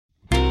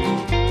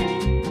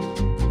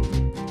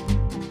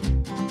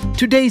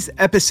Today's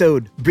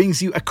episode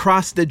brings you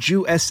across the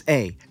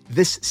Jew-SA.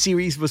 This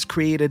series was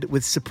created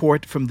with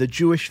support from the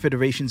Jewish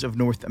Federations of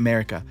North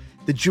America.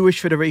 The Jewish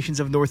Federations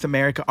of North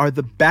America are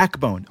the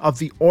backbone of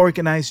the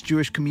organized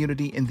Jewish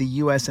community in the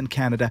US and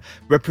Canada,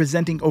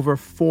 representing over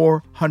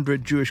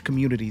 400 Jewish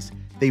communities.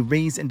 They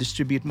raise and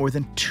distribute more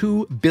than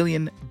 $2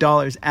 billion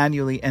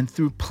annually and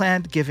through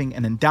planned giving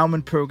and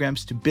endowment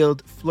programs to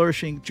build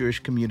flourishing Jewish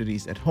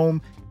communities at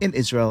home, in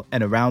Israel,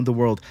 and around the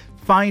world.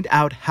 Find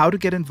out how to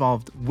get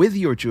involved with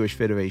your Jewish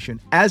Federation,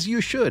 as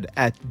you should,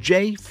 at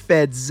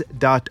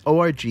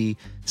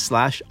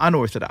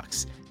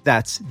jfeds.org/unorthodox.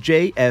 That's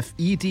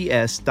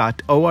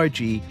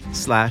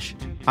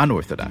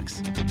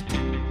jfeds.org/unorthodox.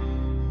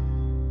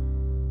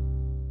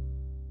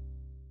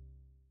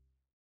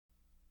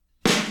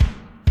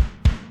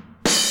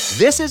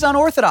 This is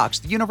Unorthodox,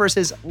 the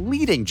universe's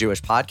leading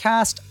Jewish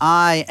podcast.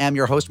 I am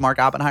your host, Mark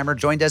Oppenheimer,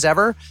 joined as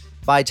ever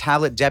by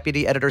Tablet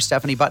Deputy Editor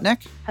Stephanie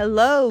Butnick.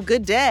 Hello,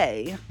 good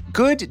day.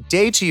 Good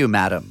day to you,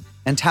 madam.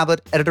 And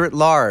Tablet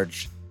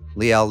Editor-at-Large,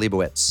 Liel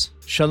Leibowitz.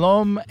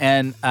 Shalom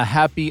and a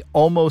happy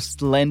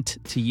almost Lent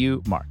to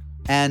you, Mark.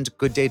 And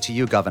good day to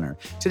you, Governor.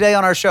 Today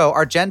on our show,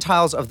 our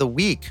Gentiles of the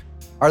Week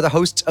are the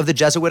hosts of the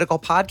Jesuitical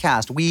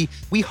podcast. We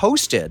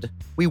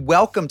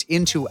welcomed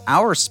into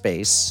our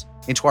space,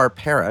 into our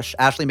parish,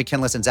 Ashley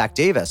McKinless and Zach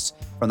Davis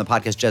from the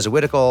podcast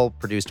Jesuitical,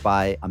 produced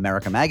by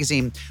America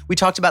Magazine. We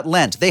talked about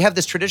Lent. They have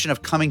this tradition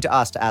of coming to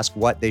us to ask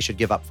what they should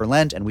give up for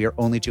Lent, and we are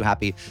only too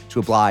happy to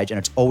oblige. And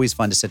it's always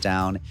fun to sit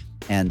down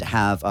and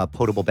have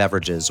potable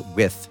beverages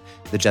with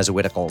the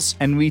Jesuiticals.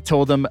 And we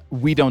told them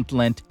we don't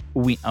Lent,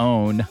 we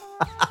own.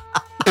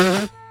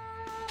 Oh,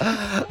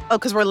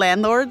 because we're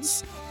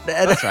landlords?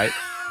 That's right.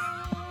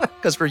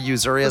 Because we're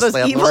usurious Those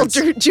landlords.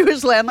 evil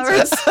Jewish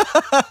landlords?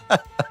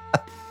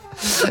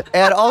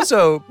 And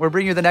also, we're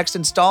bringing you the next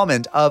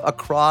installment of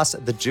Across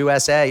the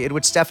Jew-SA, in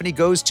which Stephanie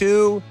goes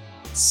to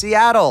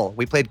Seattle.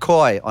 We played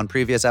coy on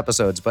previous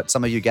episodes, but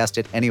some of you guessed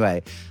it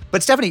anyway.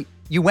 But Stephanie,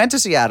 you went to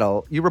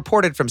Seattle. You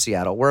reported from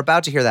Seattle. We're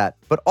about to hear that.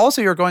 But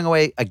also, you're going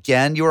away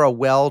again. You're a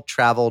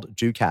well-traveled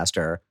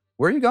Jewcaster.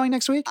 Where are you going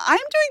next week? I'm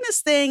doing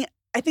this thing,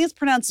 I think it's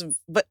pronounced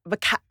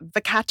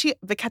Vacatio.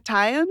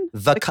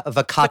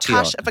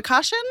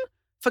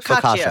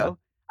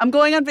 I'm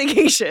going on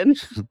vacation.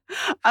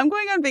 I'm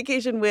going on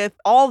vacation with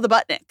all the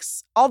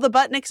Butnicks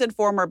and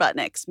former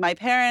Butnicks. My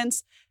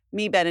parents,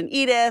 me, Ben, and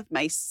Edith,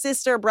 my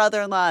sister,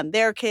 brother-in-law, and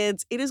their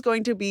kids. It is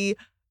going to be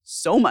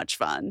so much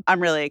fun.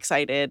 I'm really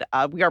excited.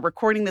 We are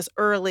recording this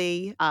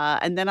early,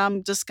 and then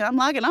I'm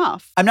logging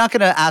off. I'm not going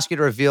to ask you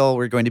to reveal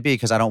where you're going to be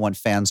because I don't want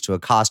fans to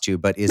accost you,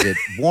 but is it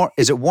warm?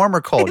 Is it warm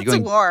or cold?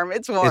 Warm.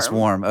 It's warm. It's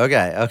warm.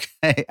 Okay.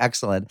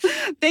 Excellent.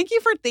 Thank you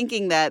for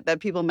thinking that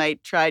people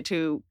might try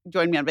to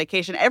join me on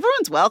vacation.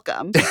 Everyone's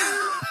welcome.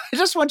 I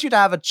just want you to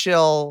have a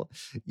chill,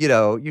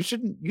 you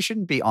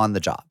shouldn't be on the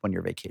job when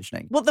you're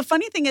vacationing. Well, the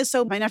funny thing is,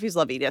 so my nephews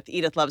love Edith.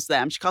 Edith loves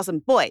them. She calls them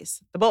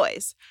boys, the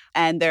boys.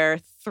 And they're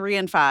 3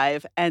 and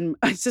 5. And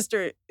my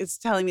sister is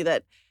telling me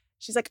that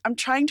she's like, I'm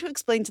trying to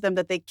explain to them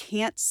that they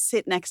can't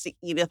sit next to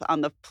Edith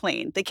on the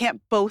plane. They can't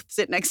both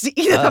sit next to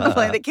Edith on the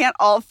plane. They can't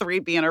all 3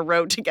 be in a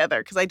row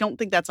together because I don't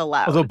think that's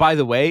allowed. Although, by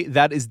the way,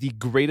 that is the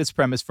greatest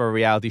premise for a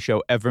reality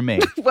show ever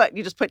made. What?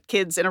 You just put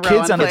kids in a row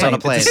Kids on a plane? On a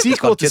plane. It's a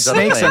sequel to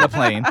Snakes on a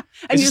Plane.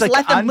 And you just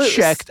let them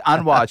unchecked, loose.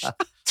 unwatched.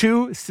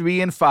 2,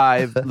 3, and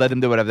 5, let them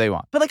do whatever they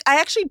want. But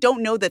I actually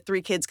don't know that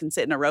 3 kids can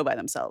sit in a row by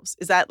themselves.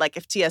 Is that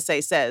if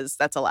TSA says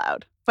that's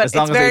allowed? But as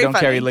long as they don't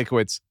carry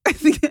liquids.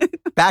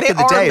 Back in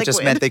the day, it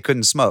just meant they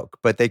couldn't smoke,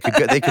 but they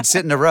could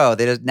sit in a row.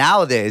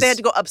 Nowadays, they had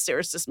to go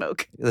upstairs to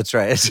smoke. That's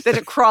right. They had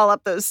to crawl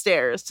up those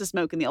stairs to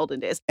smoke in the olden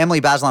days.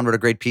 Emily Bazelon wrote a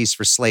great piece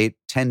for Slate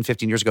 10,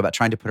 15 years ago about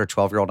trying to put her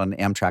 12-year-old on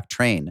an Amtrak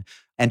train.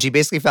 And she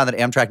basically found that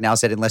Amtrak now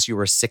said unless you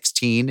were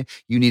 16,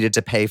 you needed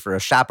to pay for a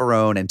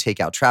chaperone and take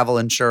out travel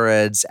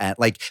insurance. And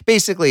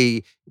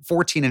basically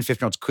 14 and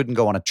 15-year-olds couldn't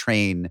go on a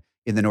train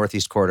in the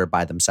Northeast Corridor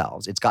by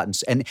themselves. It's gotten,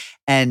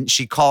 and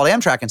she called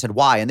Amtrak and said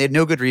why, and they had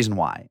no good reason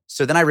why.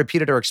 So then I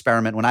repeated her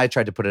experiment when I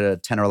tried to put a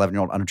 10 or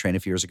 11-year-old on a train a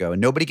few years ago,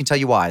 and nobody can tell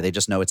you why. They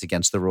just know it's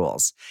against the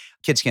rules.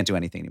 Kids can't do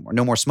anything anymore.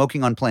 No more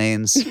smoking on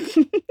planes.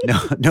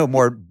 no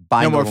more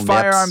buying no more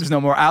firearms. No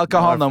more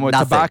alcohol. No more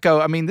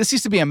tobacco. I mean, this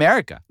used to be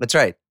America. That's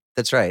right.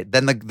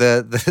 Then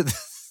the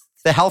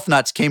health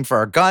nuts came for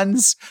our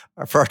guns,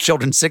 for our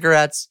children's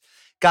cigarettes.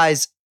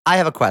 Guys, I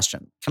have a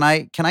question. Can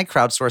I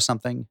crowdsource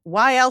something?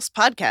 Why else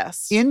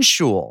podcasts? In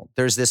Shul,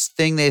 there's this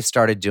thing they've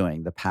started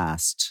doing the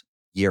past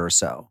year or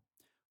so,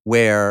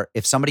 where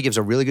if somebody gives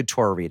a really good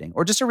Torah reading,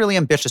 or just a really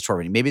ambitious Torah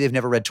reading, maybe they've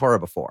never read Torah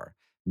before,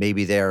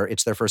 maybe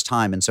it's their first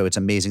time, and so it's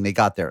amazing they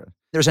got there.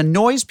 There's a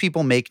noise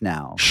people make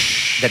now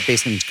that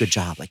basically means good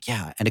job.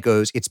 And it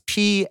goes, it's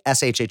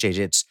P-S-H-H-H.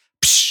 It's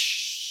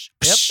psh,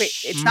 psh. Yep,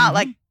 it's not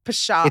like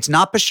pshaw. It's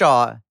not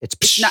pshaw. It's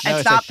psh.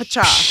 It's not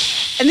pshaw.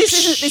 And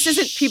this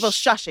isn't people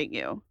shushing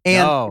you.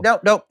 And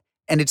no.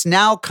 And it's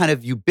now kind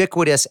of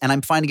ubiquitous, and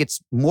I'm finding it's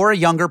more a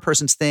younger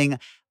person's thing.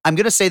 I'm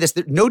going to say this,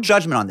 no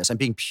judgment on this. I'm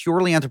being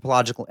purely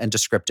anthropological and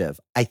descriptive.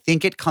 I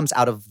think it comes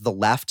out of the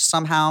left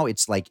somehow.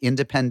 It's like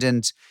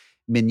independent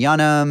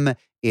minyanim.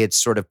 It's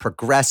sort of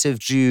progressive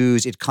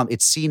Jews.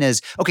 It's seen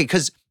as, okay,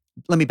 because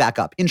let me back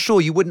up. In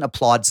shul, you wouldn't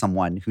applaud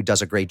someone who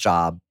does a great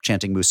job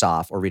chanting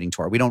Musaf or reading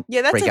Torah. We don't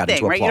that's break a out thing,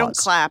 into right? applause. You don't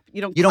clap.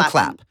 You don't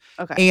clap.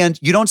 Okay. And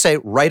you don't say,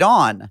 right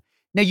on.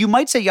 Now, you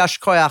might say Yasher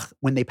Koach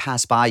when they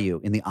pass by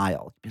you in the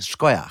aisle.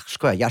 Shkoyach,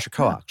 Shkoyach, Yasher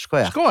Koach,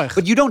 Shkoyach.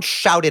 But you don't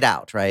shout it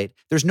out, right?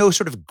 There's no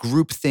sort of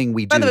group thing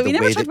we do. By the way, we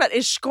never talked about,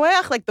 is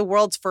Shkoyach like the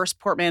world's first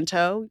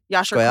portmanteau?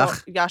 Yasher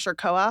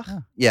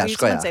Koach? Yeah, Can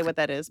someone say what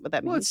that is, what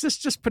that means? Well, it's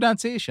just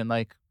pronunciation,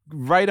 like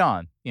right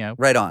on, you know.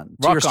 Right on.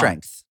 To your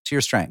strength. To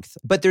your strength.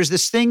 But there's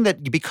this thing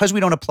that because we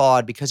don't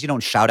applaud, because you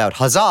don't shout out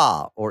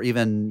Huzzah or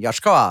even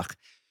Yasher Koach,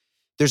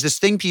 there's this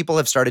thing people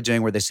have started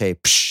doing where they say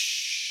psh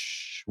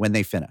when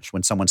they finish,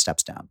 when someone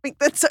steps down. Wait,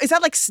 is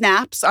that like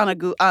snaps on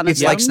a It's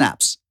Zoom? like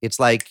snaps. It's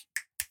like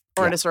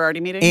or at a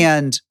sorority meeting.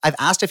 And I've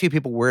asked a few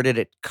people, where did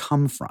it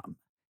come from?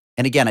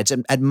 And again, it's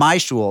at my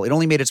shul. It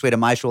only made its way to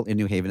my shul in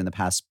New Haven in the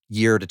past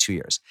year to 2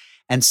 years.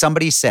 And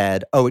somebody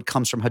said, oh, it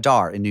comes from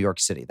Hadar in New York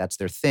City. That's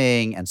their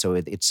thing. And so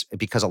it's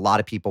because a lot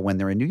of people, when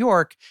they're in New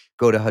York,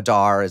 go to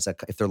Hadar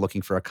if they're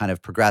looking for a kind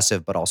of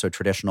progressive but also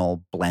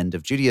traditional blend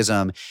of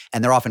Judaism.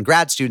 And they're often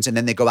grad students. And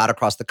then they go out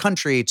across the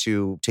country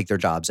to take their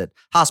jobs at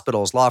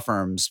hospitals, law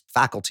firms,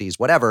 faculties,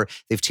 whatever.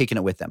 They've taken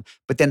it with them.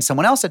 But then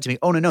someone else said to me,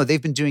 oh, no,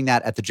 they've been doing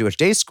that at the Jewish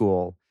Day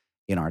School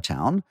in our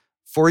town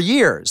for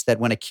years, that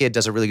when a kid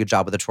does a really good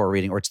job with a Torah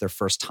reading or it's their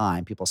first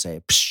time, people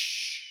say,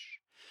 psh.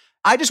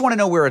 I just want to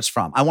know where it's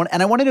from. I want to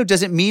know,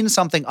 does it mean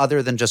something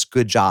other than just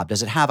good job?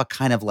 Does it have a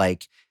kind of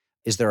like,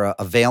 is there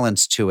a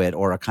valence to it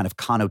or a kind of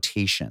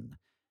connotation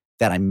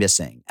that I'm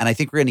missing? And I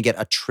think we're going to get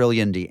a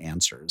trillion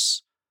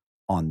answers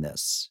on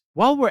this.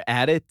 While we're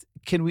at it,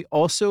 can we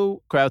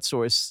also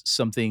crowdsource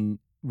something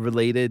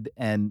related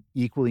and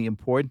equally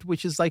important,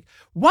 which is like,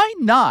 why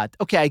not?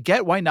 Okay, I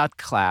get why not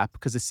clap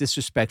because it's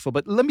disrespectful,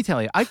 but let me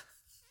tell you, I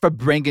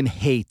Farbrengen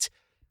hate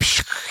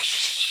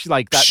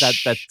like that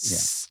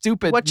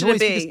stupid what should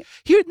noise. it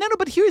be?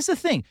 But here's the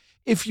thing.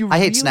 If you I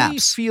hate really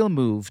snaps. feel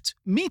moved,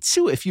 me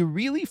too. If you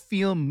really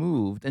feel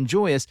moved and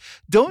joyous,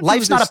 don't.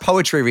 Life's not a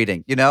poetry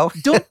reading, you know.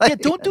 Don't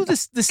do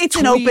this. It's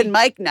an open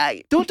mic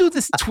night. Don't do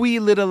this twee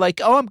little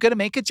like, oh, I'm gonna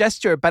make a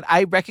gesture, but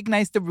I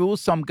recognize the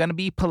rules, so I'm gonna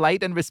be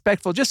polite and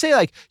respectful. Just say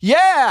like,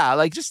 yeah,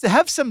 like just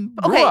have some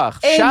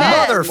ruach.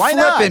 Amen. Mother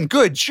flipping,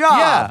 good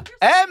job.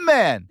 Yeah,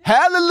 amen,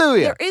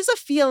 hallelujah. There is a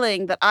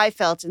feeling that I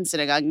felt in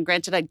synagogue, and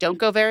granted, I don't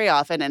go very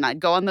often, and I'd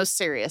go on those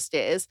serious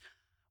days,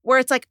 where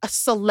it's like a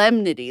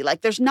solemnity.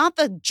 Like there's not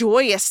the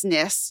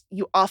joyousness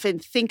you often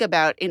think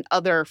about in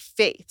other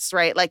faiths,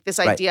 right? Like this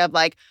idea of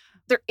like,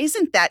 there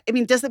isn't that. I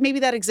mean, maybe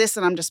that exists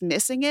and I'm just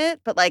missing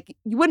it? But like,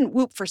 you wouldn't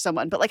whoop for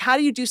someone. But like, how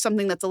do you do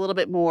something that's a little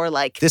bit more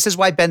like... This is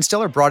why Ben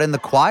Stiller brought in the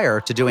choir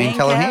to do Ein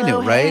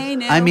Keloheinu,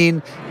 right? I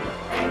mean...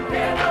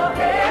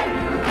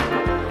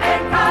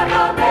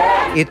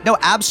 No,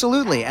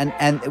 absolutely.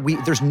 And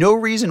there's no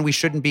reason we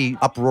shouldn't be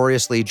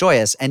uproariously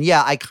joyous. And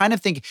yeah, I kind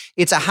of think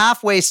it's a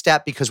halfway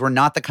step because we're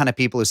not the kind of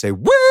people who say,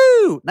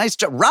 woo, nice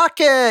job,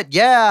 rocket,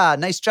 yeah,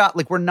 nice job.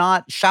 Like we're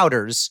not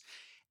shouters.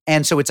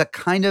 And so it's a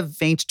kind of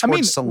feint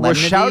towards solemnity.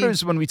 We're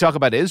shouters when we talk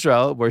about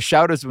Israel. We're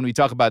shouters when we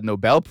talk about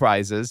Nobel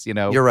Prizes, you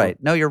know. You're right.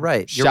 No, you're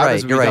right. You're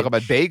shouters right. when we talk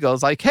about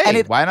bagels. Like,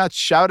 hey, why not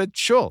shout at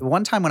shul?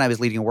 One time when I was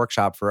leading a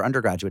workshop for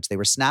undergraduates, they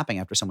were snapping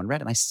after someone read.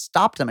 And I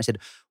stopped them. I said,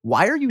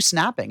 why are you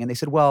snapping? And they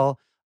said, well,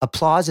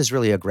 applause is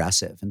really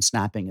aggressive and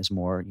snapping is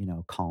more,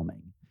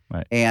 calming.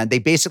 Right. And they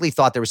basically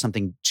thought there was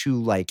something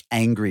too like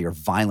angry or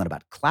violent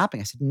about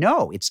clapping. I said,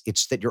 no, it's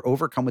that you're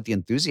overcome with the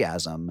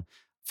enthusiasm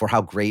for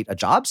how great a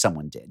job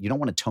someone did. You don't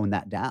want to tone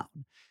that down.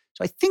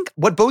 So I think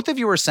what both of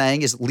you are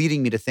saying is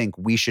leading me to think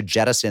we should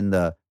jettison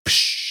the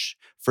psh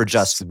for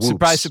just whoops.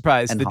 Surprise,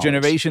 surprise. And the hollers.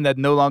 generation that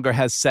no longer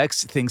has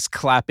sex thinks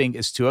clapping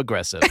is too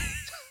aggressive.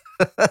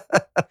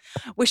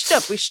 We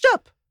stup.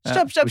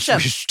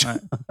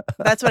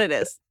 That's what it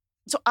is.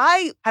 So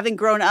I, having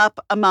grown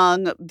up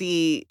among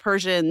the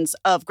Persians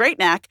of Great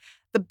Neck,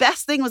 the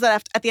best thing was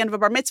that at the end of a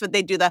bar mitzvah,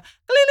 they'd do the...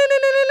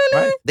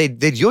 Right.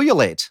 They'd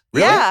ululate.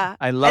 Really? Yeah.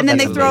 I love and then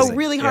that. they throw amazing.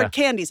 really hard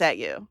candies at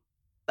you.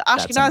 The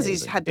That's Ashkenazis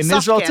amazing. had the In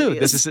soft Israel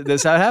candies. too.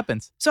 This is how it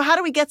happens. So how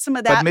do we get some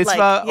of that? But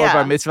mitzvah or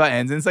bar mitzvah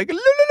ends and it's like...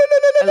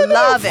 I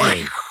love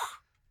it.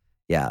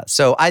 Yeah.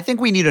 So I think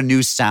we need a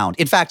new sound.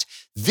 In fact,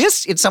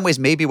 this in some ways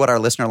may be what our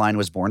listener line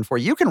was born for.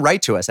 You can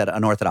write to us at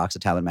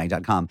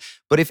unorthodox@talmudmag.com.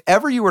 But if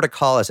ever you were to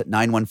call us at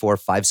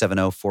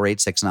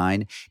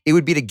 914-570-4869, it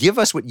would be to give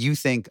us what you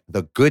think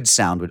the good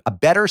sound would, a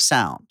better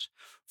sound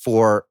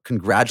for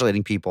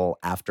congratulating people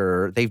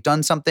after they've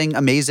done something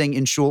amazing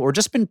in shul or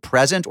just been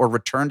present or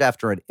returned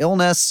after an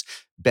illness,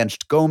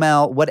 benched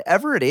gomel,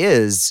 whatever it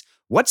is.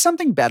 What's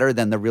something better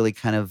than the really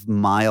kind of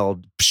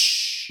mild psh?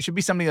 It should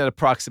be something that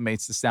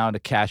approximates the sound a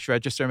cash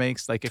register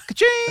makes, like a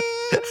ka-ching.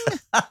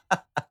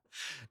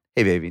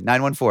 Hey, baby,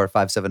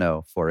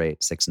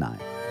 914-570-4869.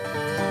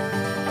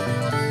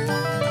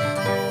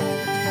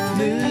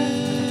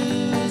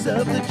 News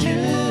of the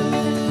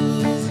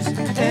Jews,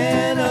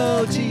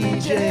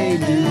 NOTJ,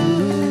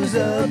 news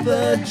of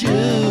the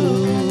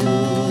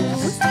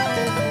Jews.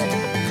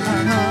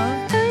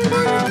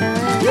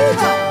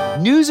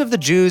 News of the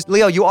Jews.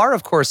 Leo, you are,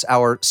 of course,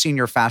 our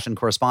senior fashion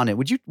correspondent.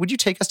 Would you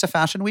take us to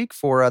Fashion Week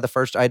for the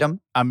first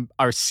item? I'm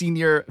our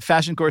senior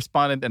fashion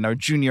correspondent and our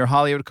junior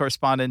Hollywood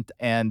correspondent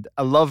and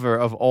a lover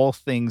of all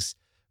things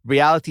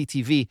reality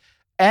TV.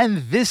 And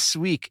this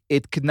week,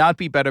 it could not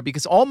be better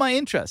because all my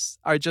interests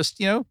are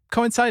just,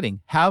 coinciding.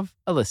 Have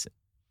a listen.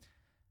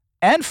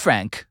 Anne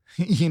Frank,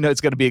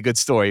 it's going to be a good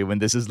story when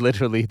this is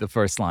literally the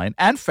first line.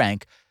 Anne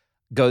Frank,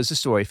 goes a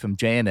story from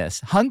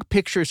JNS, hung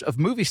pictures of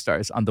movie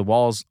stars on the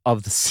walls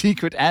of the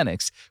secret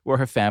annex where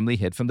her family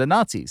hid from the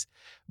Nazis.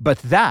 But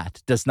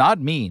that does not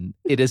mean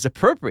it is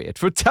appropriate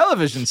for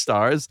television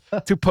stars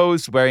to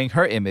pose wearing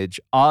her image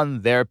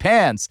on their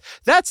pants.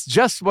 That's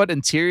just what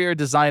interior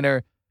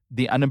designer,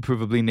 the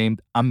unimprovably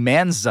named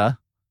Amanza,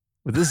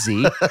 with a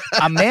Z,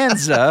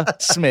 Amanza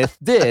Smith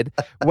did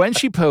when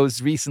she posed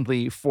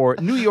recently for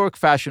New York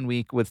Fashion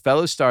Week with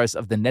fellow stars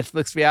of the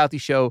Netflix reality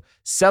show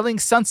Selling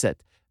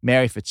Sunset,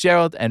 Mary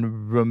Fitzgerald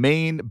and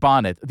Romaine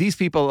Bonnet. These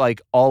people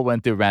all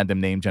went through random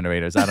name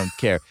generators. I don't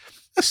care.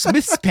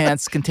 Smith's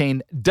pants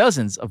contain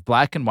dozens of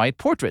black and white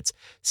portraits.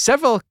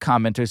 Several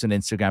commenters on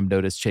Instagram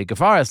noticed Che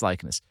Guevara's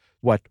likeness.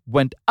 What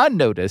went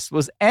unnoticed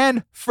was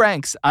Anne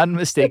Frank's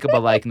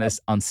unmistakable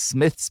likeness on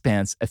Smith's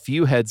pants a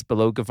few heads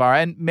below Guevara.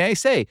 And may I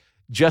say,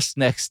 just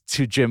next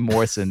to Jim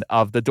Morrison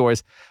of The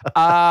Doors.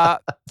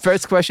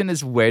 First question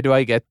is, where do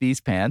I get these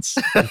pants?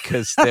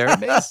 Because they're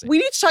amazing. We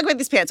need to talk about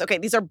these pants. Okay,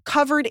 these are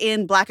covered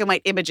in black and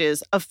white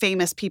images of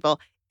famous people.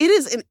 It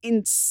is an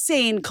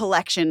insane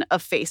collection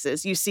of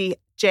faces. You see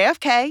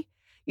JFK,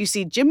 you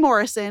see Jim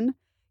Morrison,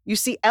 you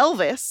see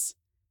Elvis,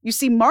 you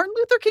see Martin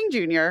Luther King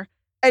Jr.,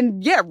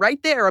 and yeah,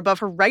 right there above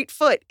her right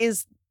foot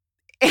is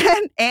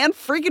Anne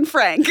freaking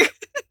Frank.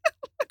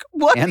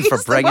 What Anne are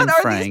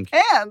Frank.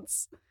 these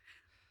pants?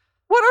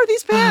 What are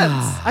these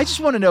pants? I just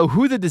want to know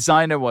who the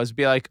designer was.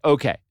 Be like,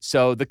 okay,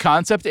 so the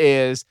concept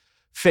is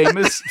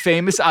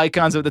famous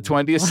icons of the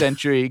 20th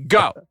century.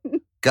 Go.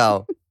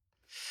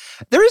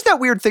 There is that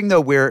weird thing, though,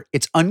 where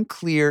it's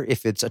unclear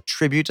if it's a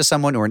tribute to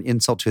someone or an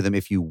insult to them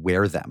if you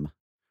wear them,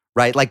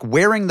 right? Like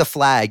wearing the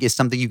flag is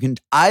something you can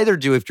either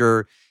do if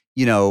you're,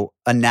 a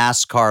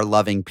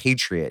NASCAR-loving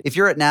patriot. If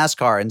you're at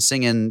NASCAR and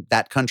singing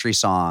that country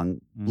song,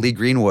 Lee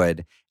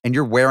Greenwood, and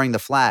you're wearing the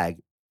flag,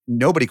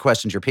 nobody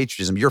questions your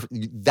patriotism.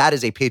 That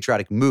is a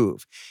patriotic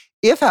move.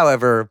 If,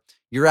 however,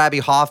 you're Abby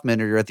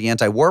Hoffman or you're at the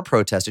anti-war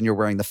protest and you're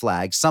wearing the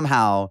flag,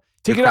 somehow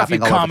take it off, you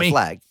commie.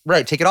 Flag.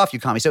 Right, take it off, you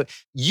commie. So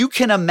you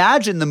can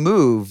imagine the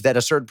move that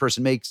a certain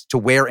person makes to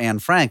wear Anne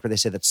Frank, where they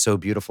say that's so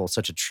beautiful,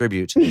 such a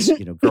tribute to this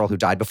girl who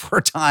died before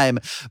her time.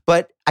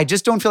 But I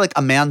just don't feel like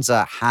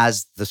Amanza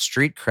has the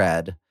street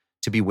cred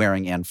to be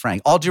wearing Anne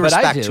Frank. All due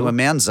respect to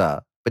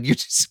Amanza. But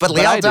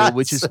I do,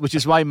 which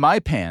is why my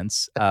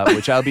pants,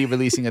 which I'll be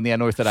releasing in the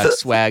Unorthodox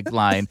Swag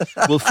line,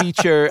 will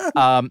feature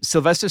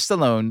Sylvester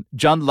Stallone,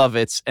 John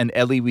Lovitz, and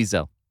Elie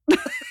Wiesel.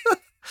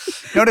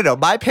 No.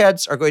 My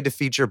pants are going to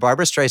feature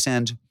Barbara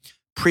Streisand,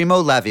 Primo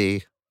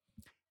Levi,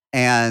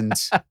 and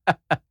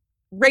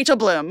Rachel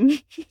Bloom.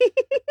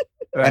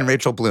 And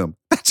Rachel Bloom.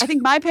 I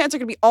think my pants are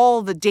going to be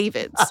all the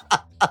Davids.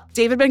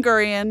 David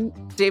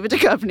Ben-Gurion, David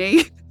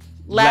Duchovny.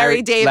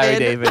 Larry David,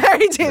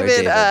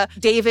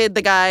 David,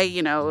 the guy,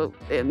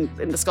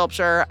 in the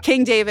sculpture.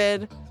 King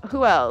David.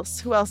 Who else?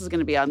 Who else is going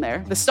to be on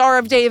there? The Star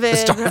of David. The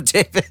Star of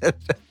David.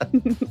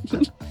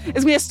 It's going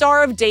to be a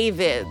Star of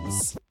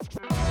Davids.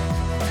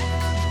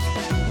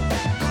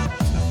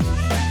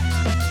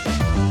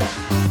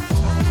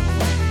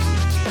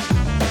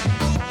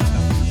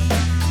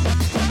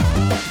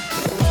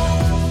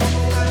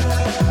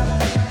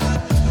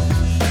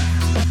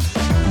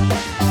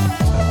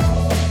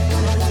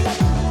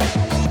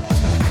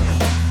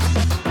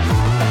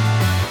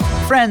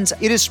 Friends,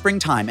 it is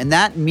springtime, and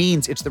that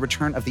means it's the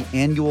return of the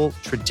annual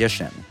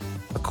tradition,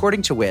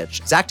 according to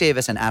which Zach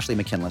Davis and Ashley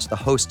McKinless, the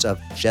hosts of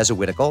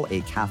Jesuitical,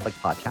 a Catholic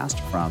podcast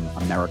from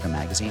America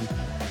Magazine,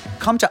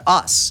 come to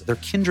us, their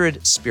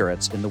kindred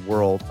spirits in the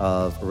world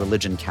of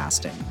religion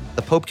casting.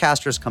 The Pope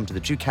casters come to the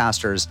Jew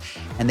casters,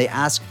 and they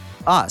ask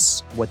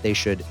us what they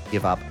should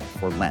give up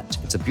for Lent.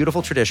 It's a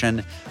beautiful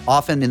tradition.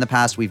 Often in the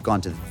past, we've gone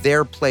to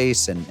their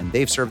place and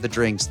they've served the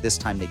drinks. This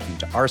time they came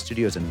to our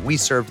studios and we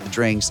served the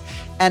drinks.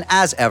 And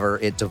as ever,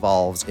 it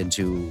devolves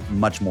into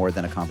much more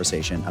than a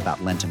conversation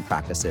about Lenten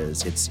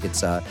practices. It's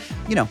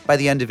by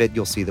the end of it,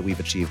 you'll see that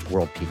we've achieved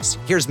world peace.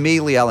 Here's me,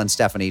 Liel, and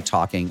Stephanie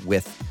talking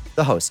with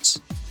the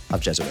hosts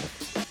of Jesuitical.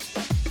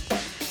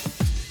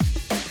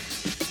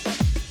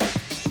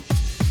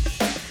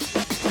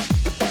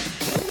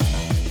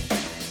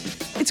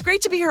 It's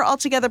great to be here all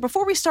together.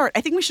 Before we start,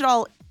 I think we should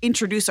all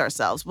introduce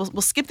ourselves.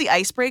 We'll skip the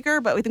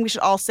icebreaker, but I think we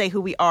should all say who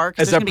we are.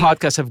 As our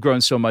podcasts have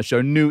grown so much, there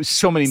are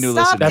so many new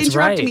listeners. Stop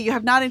interrupting me. You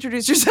have not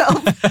introduced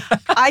yourself.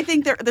 I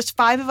think there's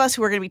 5 of us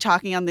who are going to be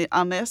talking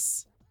on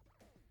this.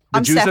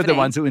 I'm Jews are the Stephanie.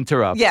 ones who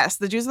interrupt. Yes,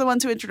 the Jews are the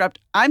ones who interrupt.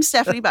 I'm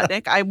Stephanie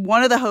Butnick. I'm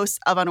one of the hosts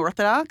of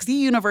Unorthodox, the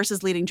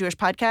universe's leading Jewish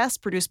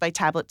podcast produced by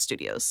Tablet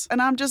Studios. And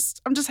I'm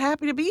just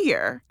happy to be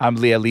here. I'm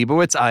Leah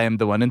Leibowitz. I am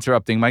the one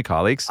interrupting my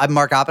colleagues. I'm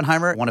Mark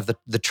Oppenheimer, one of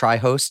the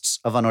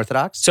tri-hosts of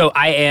Unorthodox. So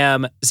I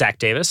am Zach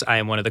Davis. I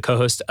am one of the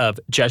co-hosts of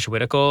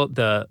Jesuitical,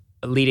 the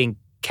leading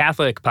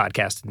Catholic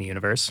podcast in the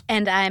universe.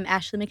 And I'm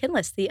Ashley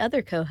McKinless, the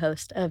other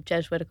co-host of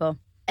Jesuitical.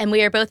 And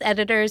we are both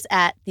editors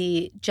at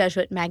the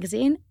Jesuit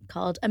magazine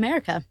called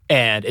America.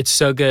 And it's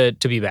so good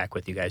to be back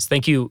with you guys.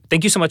 Thank you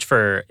so much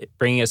for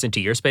bringing us into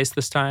your space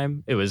this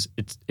time.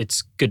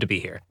 It's good to be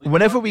here.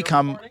 Whenever we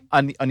come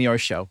on your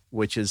show,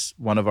 which is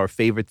one of our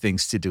favorite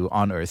things to do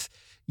on Earth,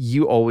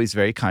 you always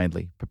very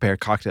kindly prepare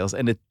cocktails.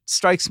 And it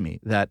strikes me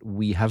that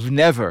we have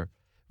never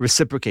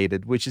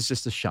reciprocated, which is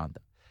just a shanda.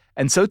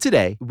 And so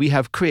today we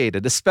have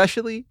created,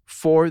 especially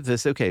for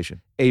this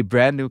occasion, a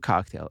brand new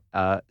cocktail.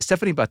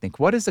 Stephanie Butnick,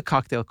 what is the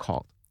cocktail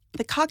called?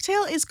 The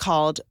cocktail is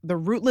called the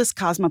Rootless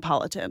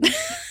Cosmopolitan.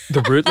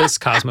 The Rootless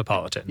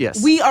Cosmopolitan.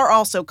 Yes. We are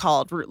also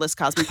called Rootless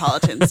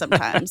Cosmopolitans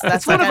sometimes.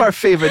 That's one of our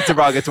favorite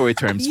derogatory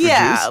terms for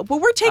Yeah, Jews. but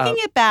we're taking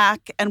it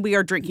back and we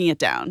are drinking it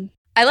down.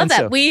 I love And that.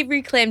 so- We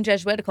reclaimed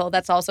Jesuitical.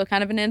 That's also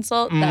kind of an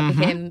insult.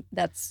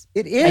 That's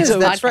It is. It's a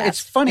That's right. podcast. It's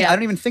funny. Yeah. I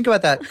don't even think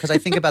about that because I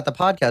think about the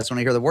podcast when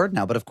I hear the word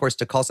now. But of course,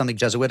 to call something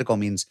Jesuitical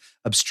means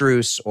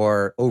abstruse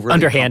or overly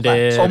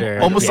Underhanded. complex. Or-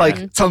 Almost yeah.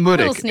 like Talmudic.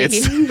 Little sneaky.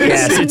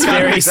 Yes, it's not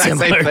very the exact same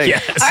similar. thing.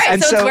 Yes. all right,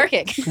 And so so- it's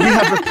working. We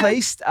have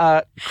replaced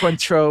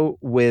Cointreau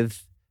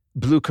with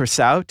Blue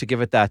Curacao to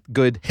give it that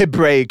good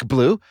Hebraic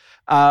blue.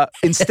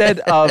 Instead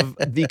of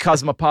the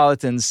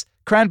Cosmopolitan's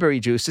cranberry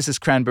juice, this is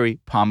cranberry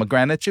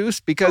pomegranate juice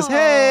because,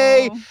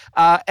 hey,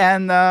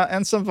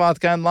 and some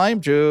vodka and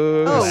lime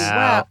juice. Oh, Wow.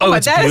 wow. Oh,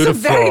 it's that is a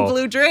very beautiful.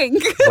 blue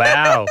drink.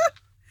 Wow.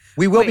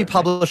 We will be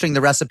publishing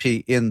the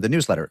recipe in the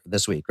newsletter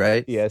this week,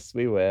 right? Yes,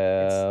 we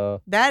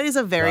will. That is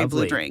a very blue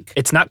Lovely. drink.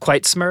 It's not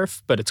quite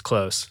Smurf, but it's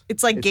close.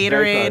 It's like It's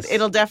very Gatorade. close.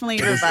 It'll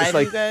definitely revive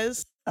like- you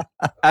guys.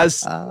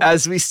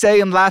 As we say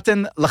in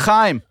Latin,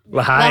 l'chaim,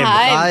 L'chaim. L'chaim.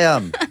 I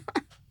am.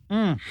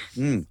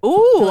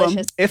 Ooh,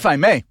 Delicious. if I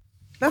may.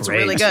 that's Great.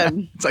 really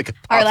good. It's like a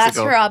Our last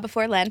popsicle. hurrah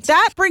before Lent.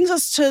 That brings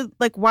us to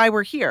like why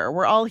we're here.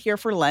 We're all here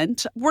for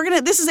Lent.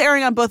 This is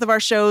airing on both of our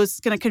shows. It's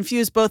gonna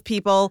confuse both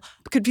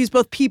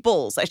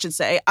peoples, I should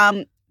say.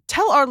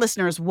 Tell our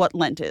listeners what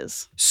Lent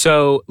is.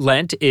 So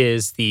Lent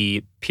is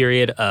the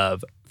period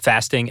of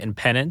fasting and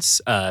penance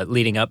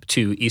leading up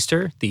to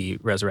Easter, the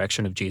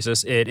resurrection of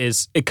Jesus.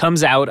 It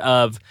comes out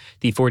of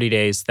the 40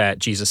 days that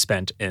Jesus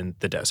spent in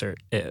the desert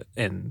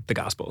in the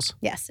Gospels.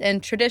 Yes,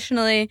 and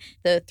traditionally,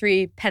 the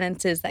three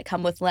penances that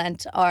come with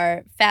Lent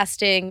are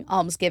fasting,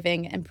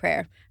 almsgiving, and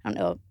prayer. I don't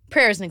know,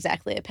 prayer isn't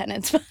exactly a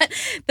penance, but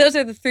those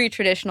are the three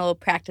traditional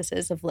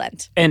practices of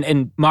Lent.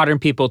 And modern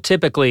people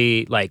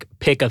typically like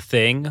pick a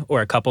thing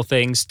or a couple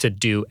things to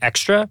do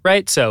extra,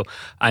 right? So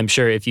I'm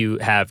sure if you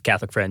have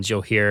Catholic friends,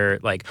 you'll hear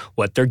like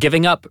what they're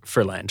giving up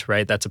for Lent,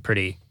 right? That's a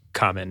pretty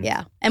common.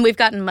 Yeah, and we've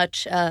gotten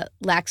much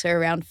laxer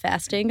around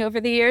fasting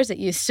over the years. It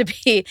used to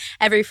be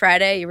every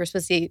Friday you were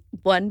supposed to eat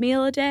one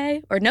meal a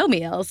day or no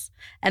meals.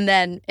 And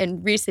then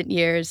in recent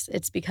years,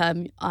 it's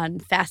become on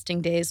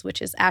fasting days,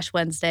 which is Ash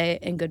Wednesday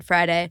and Good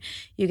Friday,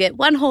 you get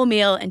one whole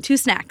meal and two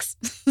snacks.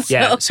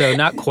 Yeah, so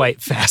not quite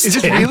fasting.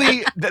 Is it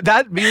really?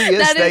 That really is.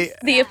 That is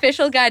the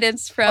official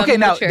guidance from Okay,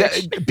 now, the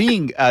church.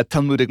 being a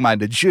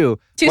Talmudic-minded Jew,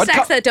 Two what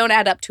snacks that don't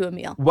add up to a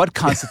meal. what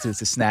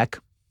constitutes a snack?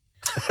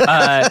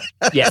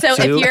 Yeah, So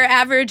two. if your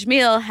average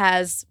meal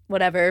has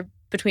whatever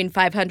between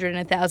 500 and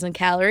 1,000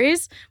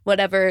 calories,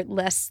 whatever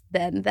less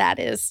than that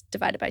is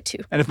divided by 2.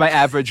 And if my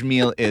average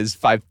meal is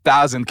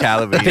 5,000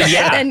 calories,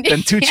 Yeah. Then-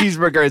 then two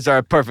cheeseburgers are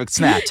a perfect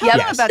snack. Tell them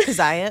Yes. about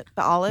Kazayat,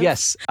 the olive.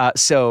 Yes.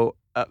 So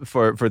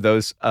for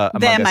those among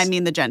Them, us, I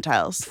mean the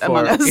Gentiles For-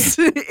 among us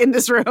in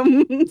this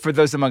room. for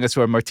those among us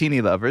who are martini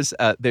lovers,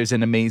 there's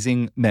an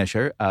amazing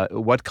measure.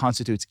 What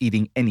constitutes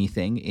eating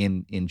anything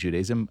in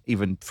Judaism,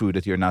 even food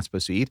that you're not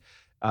supposed to eat?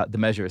 The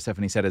measure, as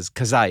Stephanie said, is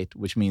kazait,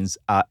 which means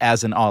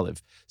as an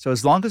olive. So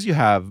as long as you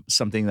have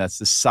something that's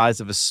the size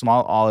of a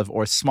small olive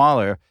or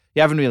smaller,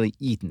 you haven't really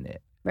eaten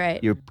it.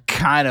 Right. You're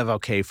kind of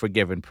okay,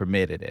 forgiven,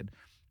 permitted it.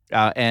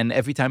 And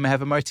every time I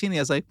have a martini,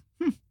 I was like,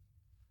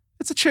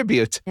 it's a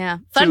tribute. Yeah.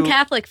 Fun to-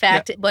 Catholic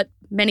fact, what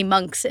many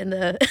monks in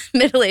the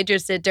Middle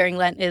Ages did during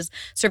Lent is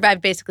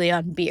survived basically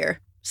on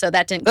beer. So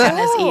that didn't count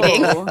as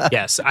eating. Oh.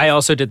 Yes, I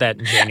also did that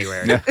in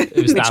January. Yeah. It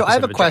was the Wait, so I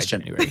have opposite a of dry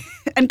question. January.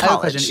 And I have a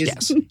college. question.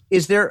 Yes.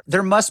 Is there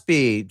must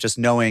be, just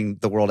knowing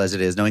the world as it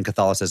is, knowing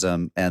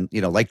Catholicism and,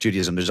 like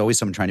Judaism, there's always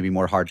someone trying to be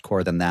more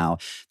hardcore than thou.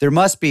 There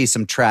must be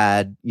some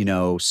trad,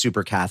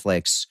 super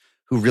Catholics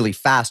who really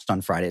fast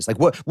on Fridays. Like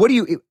what do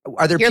you,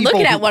 are there You're people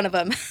looking who- at one of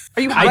them.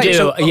 Are you I Right, do,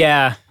 so-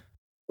 yeah.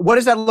 What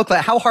does that look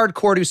like? How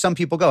hardcore do some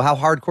people go? How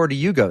hardcore do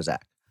you go,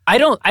 Zach? I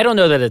don't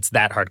know that it's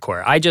that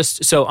hardcore.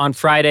 So on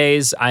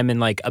Fridays, I'm in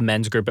like a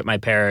men's group at my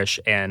parish,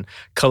 and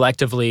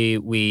collectively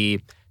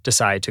we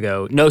decide to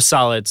go no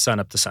solids sun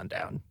up to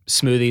sundown.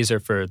 Smoothies are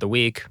for the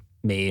weak,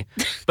 me.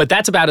 But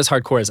that's about as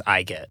hardcore as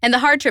I get. And the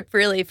hard trip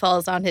really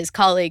falls on his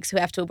colleagues who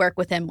have to work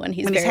with him when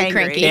he's very hangry.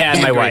 cranky. Yeah,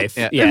 and my wife.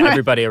 Yeah. Yeah,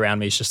 everybody around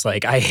me is just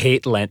like, I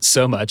hate Lent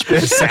so much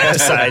because Zach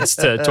decides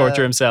to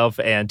torture himself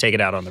and take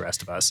it out on the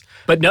rest of us.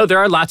 But no, there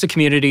are lots of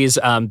communities.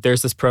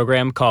 There's this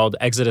program called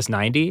Exodus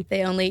 90.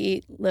 They only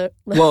eat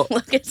Well,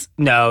 locusts.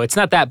 No, it's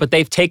not that, but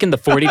they've taken the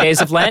 40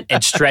 days of Lent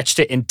and stretched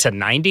it into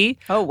 90.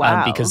 Oh,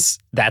 wow. Because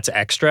that's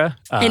extra.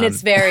 And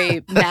it's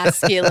very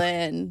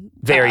masculine.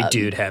 very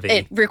dude heavy.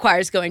 It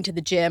requires going to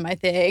the gym, I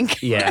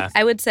think. Yeah.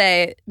 I would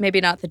say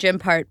maybe not the gym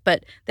part,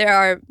 but there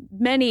are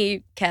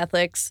many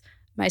Catholics,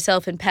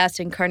 myself and past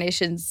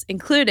incarnations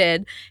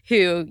included,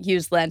 who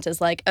use Lent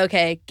as like,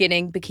 okay,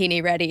 getting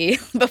bikini ready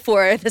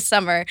before the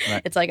summer.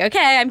 Right. It's like,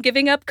 okay, I'm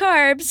giving up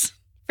carbs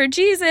for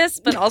Jesus,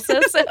 but also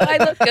so I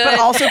look good. But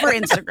also for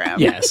Instagram.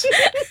 Yes.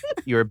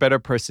 You're a better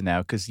person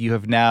now because you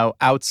have now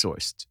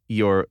outsourced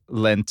your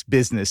Lent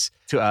business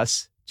to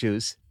us,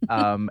 Jews.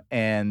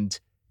 And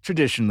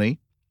traditionally,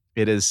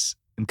 it is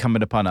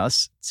incumbent upon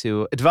us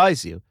to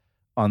advise you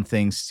on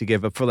things to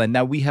give up for Lent.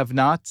 Now, we have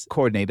not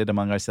coordinated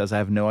among ourselves. I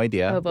have no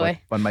idea Oh,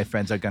 boy. what my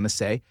friends are going to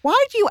say.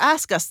 Why do you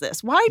ask us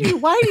this? Why do you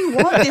want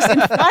this?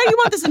 Why do you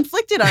want this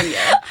inflicted on you?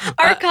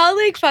 Our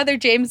colleague, Father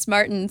James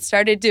Martin,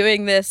 started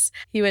doing this.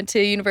 He went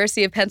to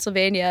University of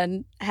Pennsylvania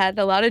and had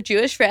a lot of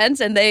Jewish friends,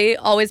 and they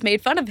always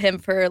made fun of him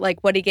for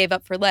like what he gave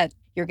up for Lent.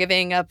 You're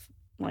giving up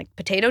like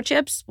potato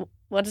chips?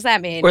 What does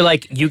that mean? Or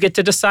like, you get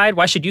to decide?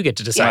 Why should you get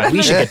to decide? Yeah.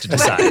 We should get to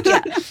decide.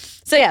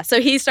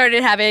 So he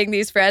started having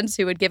these friends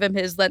who would give him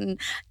his Lenten.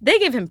 They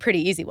gave him pretty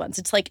easy ones.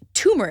 It's like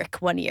turmeric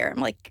one year.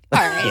 I'm like, all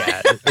right.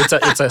 Yeah,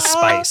 it's a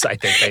spice, I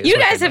think. You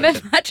guys have been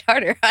much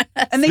harder on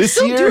us. And they This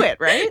still year- do it,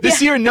 right?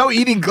 This year, no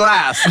eating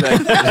glass.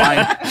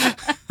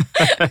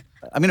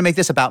 I'm going to make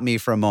this about me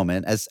for a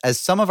moment. As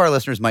some of our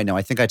listeners might know,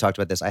 I think I talked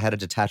about this. I had a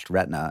detached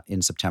retina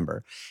in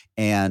September,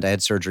 and I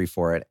had surgery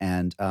for it.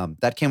 And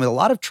that came with a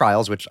lot of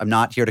trials, which I'm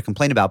not here to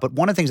complain about. But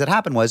one of the things that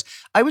happened was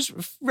I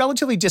was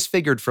relatively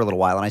disfigured for a little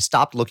while, and I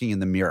stopped looking in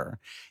the mirror.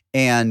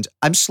 And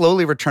I'm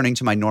slowly returning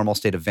to my normal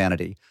state of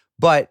vanity.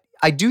 But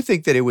I do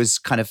think that it was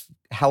kind of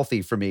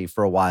healthy for me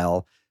for a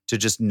while to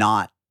just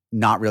not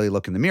really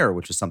look in the mirror,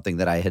 which was something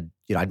that I'd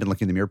been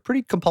looking in the mirror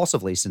pretty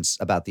compulsively since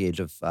about the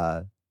age of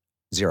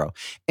 0.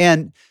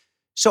 And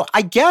so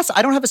I guess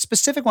I don't have a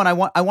specific one. I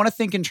want to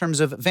think in terms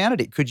of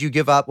vanity. Could you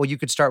give up? Well, you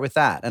could start with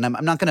that. And I'm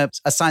not going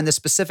to assign this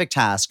specific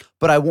task,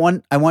 but I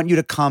want you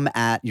to come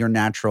at your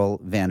natural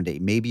vanity.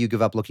 Maybe you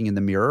give up looking in the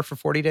mirror for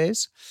 40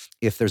 days.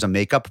 If there's a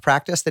makeup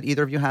practice that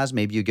either of you has,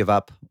 maybe you give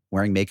up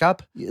wearing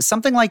makeup.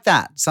 Something like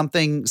that.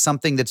 Something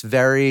that's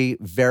very,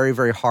 very,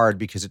 very hard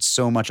because it's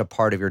so much a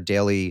part of your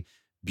daily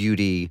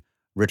beauty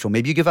ritual.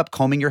 Maybe you give up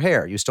combing your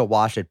hair. You still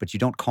wash it, but you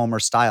don't comb or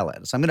style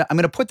it. So I'm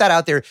gonna put that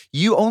out there.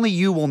 You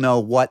will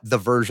know what the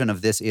version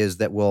of this is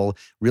that will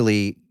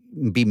really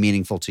be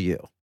meaningful to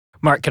you.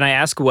 Mark, can I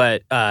ask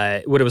what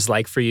it was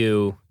like for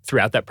you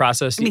throughout that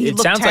process? I mean, he it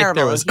looked sounds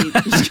terrible. like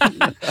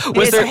there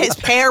was. His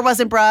hair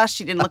wasn't brushed.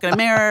 He didn't look in a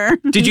mirror.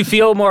 Did you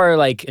feel more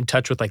like in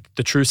touch with like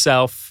the true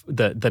self,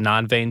 the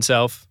non-vain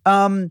self?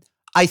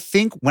 I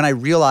think when I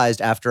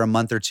realized after a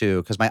month or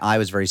two, because my eye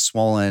was very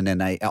swollen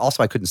and I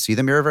couldn't see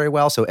the mirror very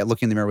well. So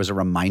looking in the mirror was a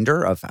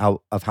reminder of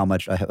how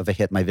much of a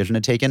hit my vision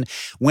had taken.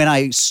 When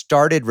I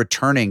started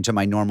returning to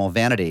my normal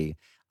vanity,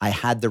 I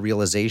had the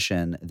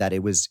realization that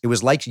it was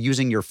like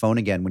using your phone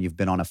again when you've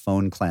been on a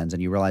phone cleanse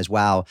and you realize,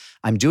 wow,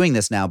 I'm doing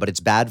this now, but it's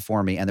bad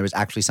for me. And there was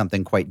actually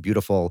something quite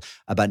beautiful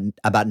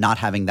about not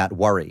having that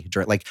worry.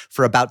 Like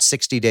for about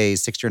 60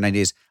 or 90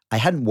 days, I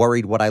hadn't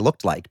worried what I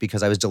looked like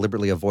because I was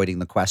deliberately avoiding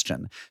the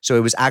question. So it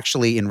was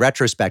actually in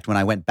retrospect when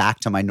I went back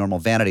to my normal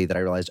vanity that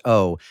I realized,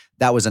 oh,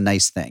 that was a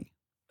nice thing.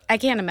 I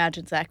can't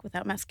imagine Zach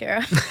without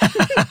mascara.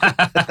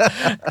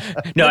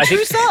 No, I True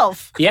think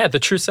self. yeah, the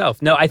true self.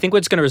 No, I think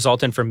what's going to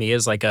result in for me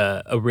is like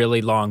a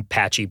really long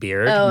patchy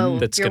beard. Oh,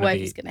 that's your gonna wife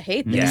be, is going to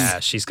hate this. Yeah,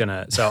 she's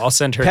gonna. So I'll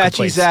send her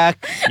Patchy complaints.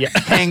 Zach, Yeah.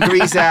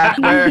 Hangry Zach.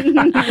 Where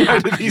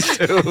do these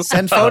two?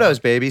 Send photos,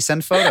 baby.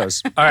 Send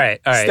photos. All right.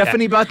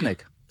 Stephanie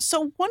Butnick.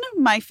 So one of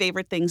my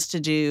favorite things to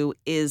do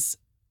is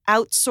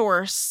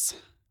outsource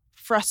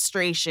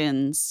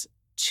frustrations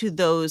to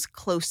those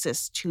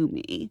closest to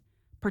me,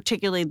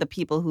 particularly the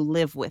people who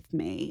live with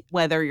me.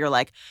 Whether you're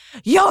like,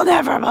 you'll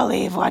never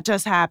believe what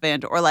just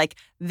happened, or like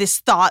this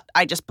thought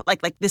I just put,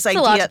 like this It's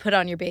a lot idea. to put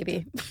on your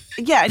baby.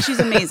 Yeah, and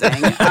she's amazing.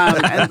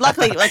 And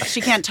luckily, like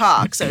she can't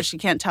talk, so she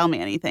can't tell me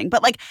anything.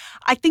 But like,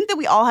 I think that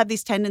we all have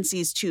these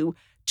tendencies to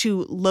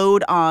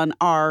load on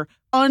our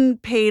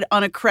unpaid,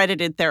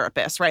 unaccredited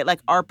therapists, right? Like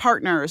our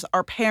partners,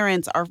 our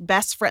parents, our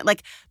best friend.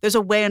 Like there's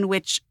a way in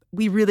which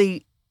we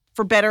really,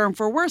 for better and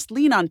for worse,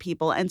 lean on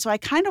people. And so I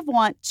kind of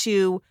want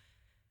to,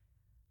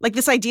 like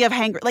this idea of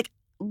like,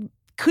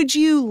 could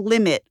you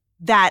limit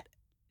that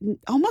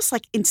almost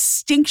like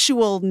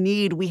instinctual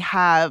need we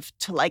have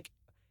to like,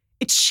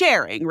 it's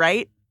sharing,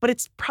 right? But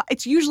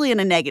it's usually in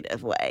a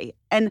negative way.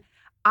 And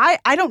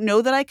I don't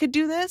know that I could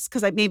do this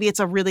because maybe it's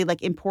a really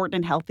like important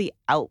and healthy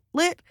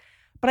outlet.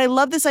 But I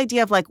love this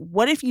idea of like,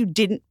 what if you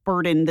didn't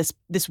burden this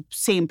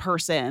same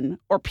person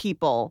or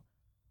people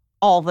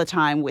all the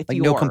time with Like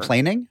your no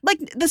complaining? like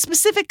the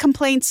specific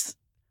complaints.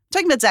 I'm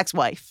talking about Zach's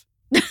wife.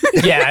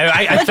 Yeah,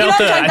 I Like, you know felt what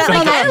the. I'm I talking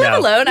felt about? I the, live no.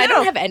 alone. I No,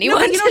 don't have anyone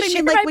but you know to what I mean?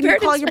 share Like my when you call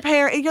burdens your with.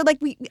 parent, you're like,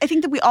 I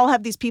think that we all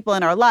have these people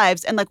in our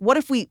lives, and like, what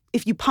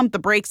if you pump the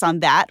brakes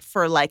on that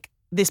for like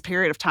this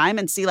period of time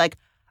and see like,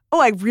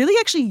 oh, I really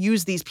actually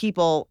use these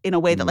people in a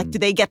way that like, do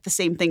they get the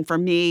same thing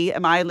from me?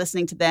 Am I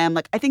listening to them?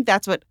 Like, I think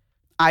that's what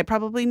I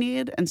probably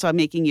need, and so I'm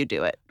making you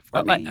do it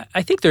for me.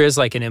 I think there is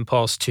like an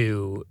impulse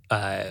to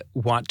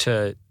want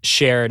to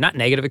share not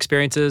negative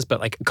experiences, but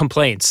like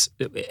complaints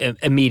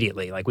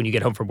immediately. Like when you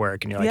get home from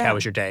work and you're like, Yeah. "How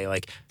was your day?"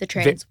 Like The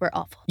trains were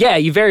awful. yeah,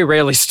 you very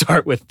rarely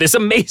start with this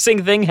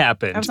amazing thing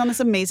happened. I was on this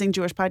amazing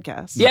Jewish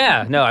podcast.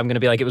 Yeah, no, I'm gonna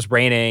be like, it was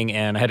raining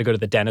and I had to go to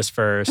the dentist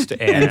first,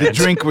 And the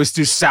drink was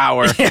too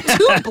sour.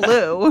 Too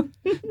blue.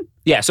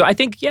 Yeah, so I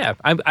think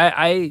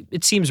I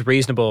it seems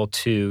reasonable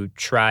to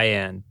try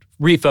and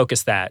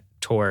refocus that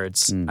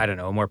towards I don't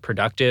know, a more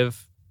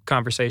productive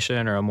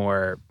conversation or a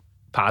more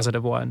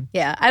positive one.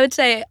 Yeah, I would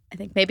say, I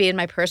think maybe in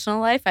my personal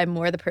life, I'm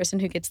more the person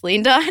who gets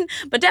leaned on,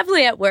 but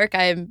definitely at work,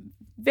 I'm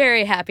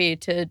very happy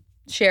to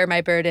share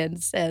my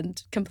burdens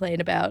and complain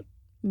about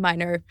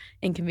minor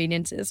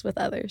inconveniences with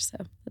others.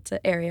 So that's an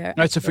area. All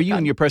right, so for you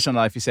in your personal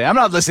life, you say, I'm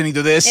not listening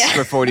to this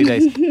for 40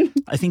 days.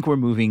 I think we're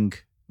moving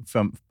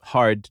from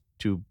hard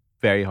to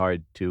very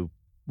hard to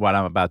what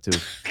I'm about to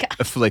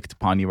afflict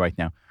upon you right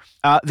now.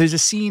 There's a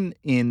scene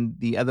in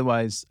the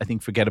otherwise, I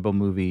think, forgettable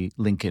movie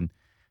Lincoln,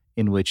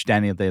 in which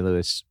Daniel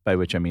Day-Lewis, by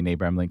which I mean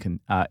Abraham Lincoln,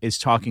 is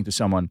talking to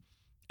someone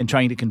and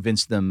trying to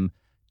convince them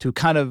to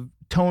kind of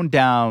tone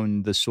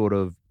down the sort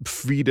of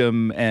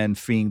freedom and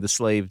freeing the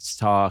slaves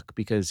talk,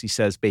 because he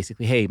says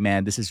basically, hey,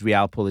 man, this is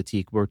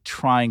realpolitik. We're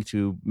trying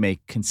to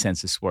make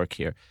consensus work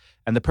here.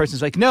 And the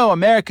person's like, no,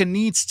 America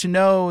needs to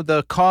know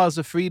the cause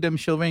of freedom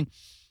shall ring.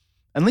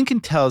 And Lincoln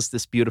tells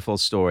this beautiful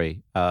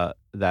story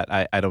that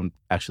I don't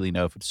actually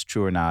know if it's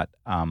true or not,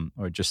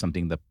 or just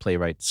something the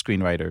playwright,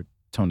 screenwriter,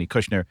 Tony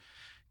Kushner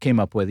came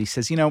up with. He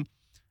says,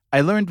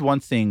 I learned one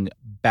thing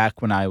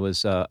back when I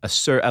was a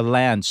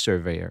land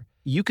surveyor.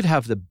 You could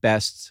have the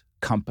best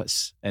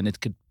compass and it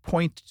could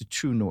point to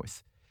true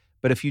north.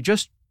 But if you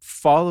just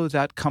follow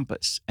that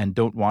compass and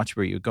don't watch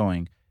where you're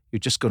going, you're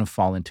just going to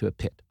fall into a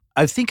pit.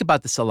 I think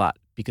about this a lot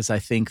because I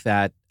think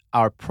that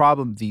our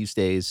problem these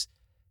days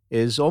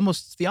is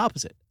almost the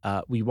opposite.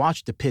 We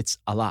watch the pits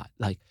a lot.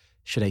 Like,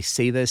 should I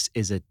say this?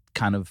 Is it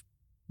kind of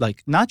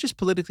like not just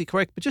politically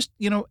correct, but just,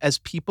 as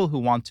people who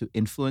want to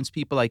influence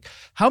people, like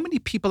how many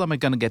people am I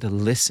going to get to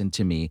listen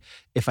to me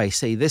if I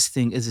say this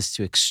thing? Is this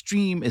too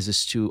extreme? Is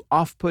this too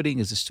off-putting?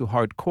 Is this too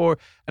hardcore?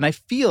 And I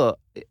feel,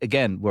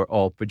 again, we're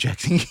all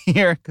projecting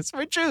here because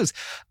we're Jews.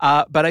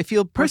 But I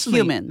feel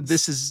personally, humans.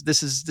 this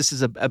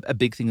is a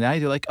big thing that I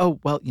do. Like, oh,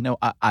 well,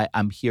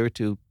 I'm here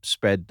to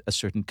spread a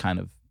certain kind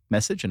of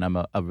message, and I'm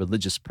a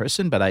religious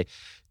person, but I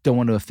don't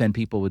want to offend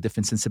people with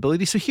different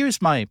sensibilities. So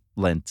here's my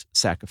Lent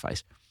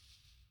sacrifice.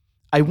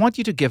 I want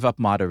you to give up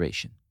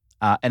moderation.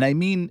 And I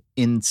mean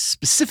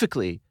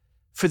specifically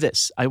for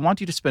this. I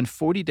want you to spend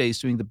 40 days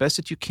doing the best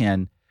that you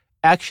can,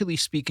 actually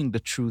speaking the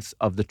truth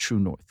of the true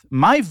north.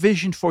 My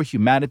vision for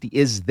humanity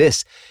is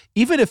this.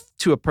 Even if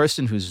to a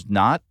person who's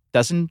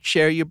doesn't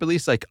share your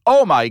beliefs, like,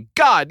 oh my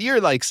God, you're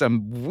like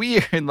some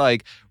weird,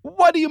 like,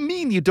 what do you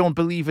mean you don't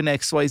believe in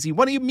XYZ?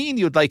 What do you mean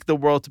you'd like the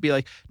world to be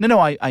like? No,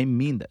 I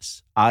mean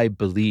this. I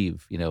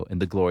believe, in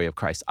the glory of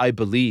Christ. I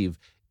believe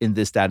in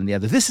this, that, and the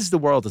other. This is the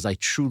world as I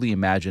truly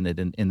imagine it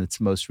in its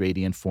most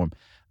radiant form,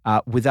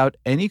 without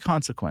any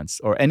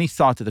consequence or any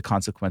thought to the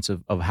consequence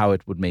of how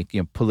it would make,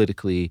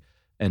 politically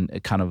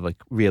and kind of like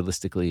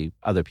realistically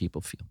other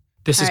people feel.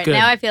 This All is right, good.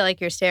 now I feel like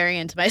you're staring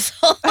into my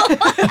soul.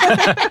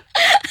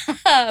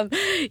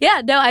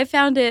 I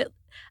found it,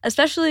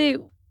 especially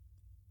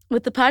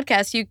with the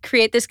podcast, you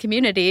create this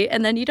community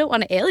and then you don't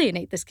want to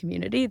alienate this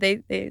community.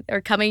 They are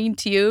coming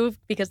to you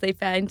because they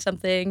find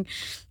something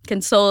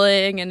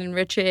consoling and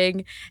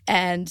enriching.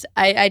 And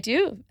I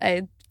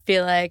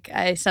feel like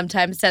I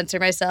sometimes censor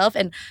myself,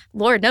 and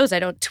Lord knows I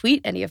don't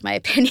tweet any of my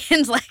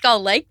opinions. Like,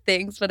 I'll like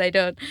things, but I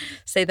don't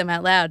say them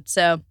out loud.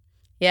 So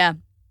yeah,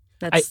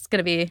 that's going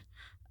to be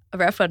a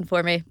rough one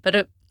for me,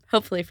 but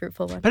hopefully a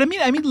fruitful one. But I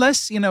mean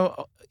less,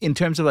 in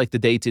terms of like the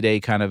day-to-day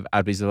kind of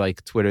outreach of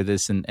like Twitter,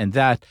 this and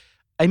that.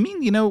 I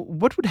mean,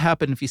 what would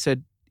happen if you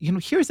said,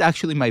 here's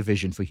actually my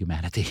vision for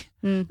humanity.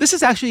 This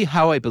is actually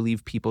how I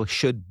believe people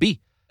should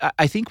be.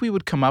 I think we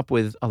would come up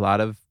with a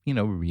lot of,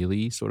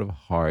 really sort of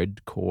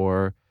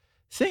hardcore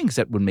things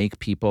that would make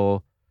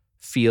people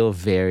feel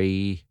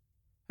very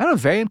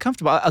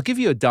uncomfortable. I'll give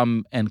you a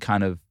dumb and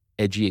kind of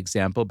edgy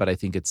example, but I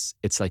think it's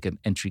like an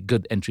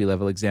good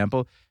entry-level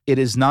example. It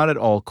is not at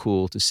all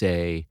cool to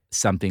say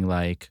something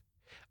like,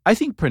 I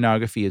think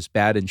pornography is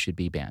bad and should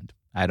be banned.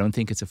 I don't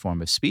think it's a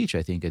form of speech.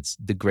 I think it's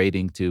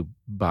degrading to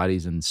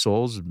bodies and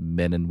souls,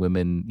 men and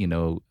women,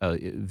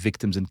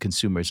 victims and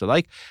consumers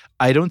alike.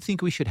 I don't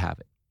think we should have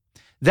it.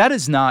 That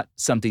is not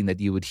something that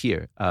you would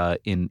hear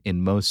in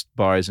most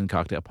bars and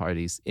cocktail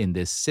parties in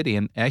this city.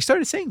 And I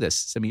started saying this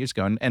some years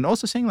ago, and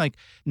also saying like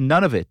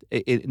none of it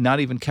not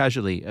even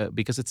casually,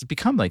 because it's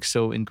become like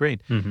so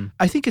ingrained. Mm-hmm.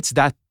 I think it's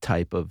that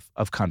type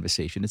of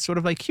conversation. It's sort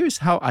of like, here's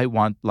how I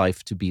want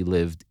life to be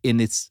lived in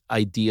its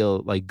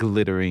ideal, like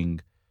glittering,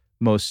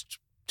 most,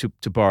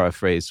 to borrow a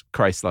phrase,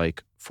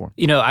 Christ-like form.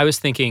 You know, I was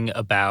thinking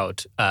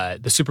about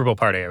the Super Bowl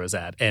party I was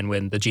at, and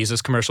when the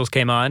Jesus commercials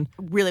came on.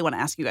 Really want to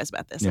ask you guys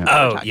about this. Yeah.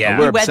 Oh, yeah.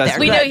 We We're went obsessed there.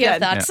 with We that. know you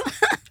have Good.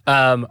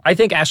 thoughts. I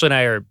think Ashley and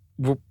I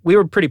we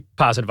were pretty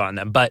positive on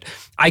them, but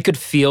I could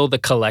feel the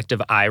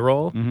collective eye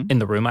roll in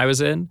the room I was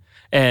in.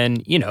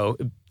 And, you know,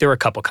 there were a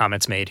couple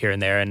comments made here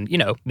and there. And, you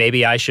know,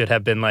 maybe I should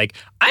have been like,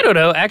 I don't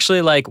know,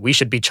 actually, like, we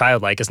should be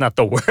childlike is not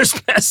the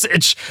worst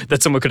message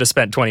that someone could have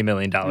spent $20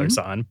 million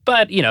on.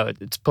 But, you know,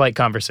 it's polite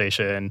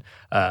conversation.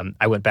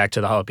 I went back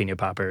to the jalapeno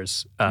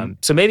poppers.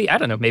 So maybe, I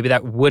don't know, maybe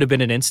that would have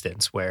been an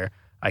instance where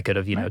I could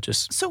have, you know,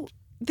 just. So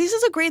this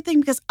is a great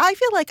thing because I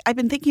feel like I've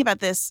been thinking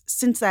about this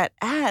since that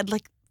ad.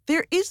 Like,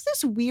 there is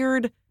this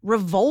weird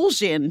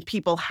revulsion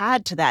people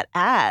had to that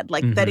ad,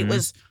 like that it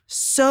was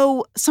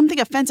so something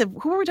offensive.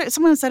 Who were we talking?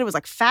 Someone said it was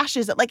like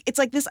fascist. Like it's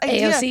like this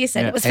idea. AOC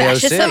said it was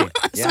AOC. fascism.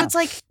 So it's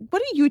like,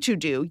 what do you two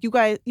do? You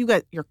guys,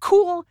 you're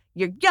cool,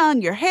 you're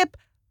young, you're hip,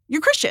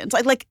 you're Christians.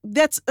 Like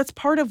that's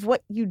part of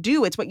what you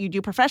do. It's what you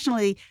do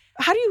professionally.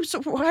 What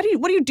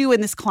do you do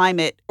in this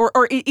climate?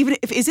 Or even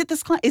if is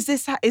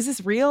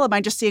this real? Am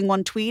I just seeing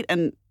one tweet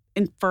and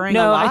inferring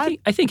a lot? No,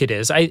 I think it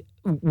is.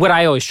 What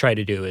I always try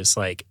to do is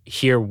like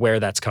hear where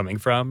that's coming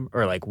from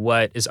or like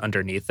what is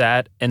underneath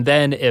that. And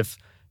then if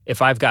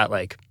I've got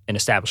like an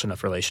established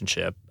enough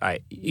relationship,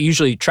 I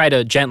usually try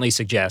to gently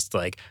suggest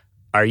like,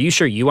 are you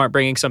sure you aren't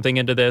bringing something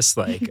into this?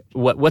 Like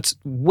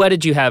what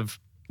did you have?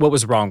 What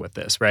was wrong with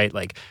this, right?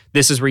 Like,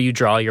 this is where you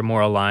draw your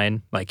moral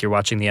line. Like, you're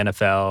watching the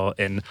NFL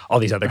and all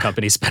these other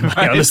companies spend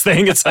money on this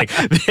thing. It's like,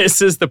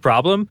 this is the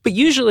problem. But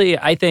usually,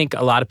 I think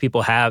a lot of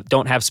people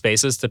don't have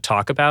spaces to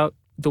talk about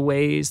the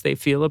ways they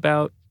feel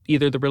about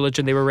either the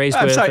religion they were raised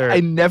I'm with. sorry, or, I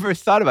never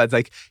thought about it. It's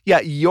like,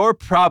 yeah, your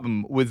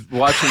problem with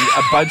watching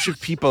a bunch of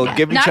people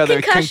give each Not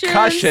other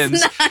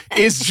concussions.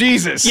 is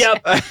Jesus.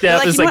 Yep. Like, It's you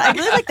know, like, I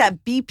really like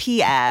that BP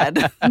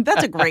ad.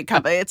 That's a great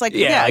company. It's like,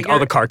 like all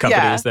the car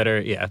companies yeah. that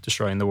are,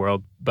 destroying the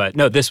world. But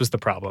no, this was the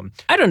problem.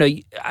 I don't know.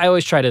 I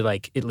always try to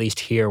like at least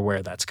hear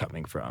where that's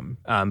coming from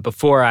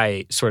before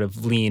I sort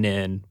of lean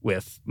in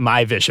with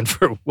my vision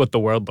for what the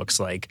world looks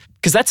like.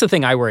 Because that's the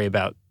thing I worry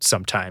about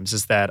sometimes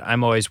is that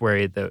I'm always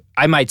worried that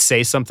I might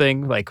say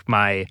something like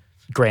my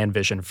grand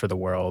vision for the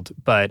world,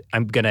 but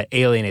I'm going to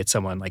alienate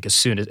someone like as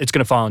soon as it's going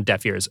to fall on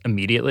deaf ears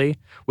immediately,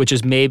 which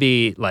is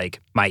maybe like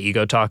my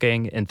ego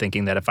talking and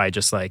thinking that if I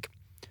just like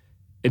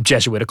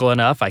Jesuitical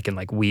enough, I can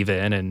like weave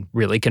in and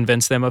really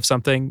convince them of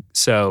something.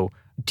 So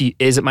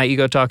is it my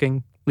ego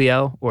talking,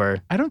 Liel, or?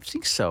 I don't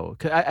think so.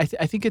 'Cause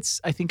I think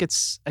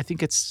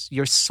it's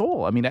your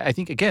soul. I mean, I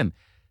think again,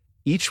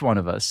 each one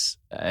of us,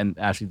 and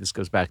actually this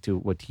goes back to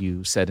what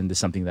you said, and this is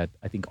something that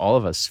I think all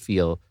of us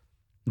feel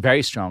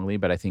very strongly,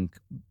 but I think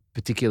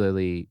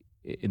particularly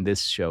in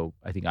this show,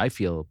 I think I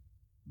feel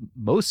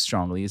most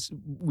strongly is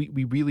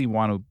we really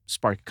want to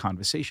spark a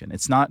conversation.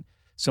 It's not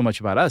so much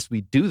about us.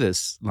 We do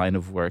this line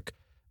of work,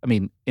 I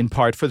mean, in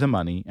part for the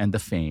money and the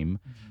fame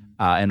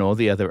and all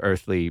the other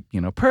earthly,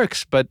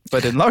 perks, but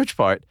in large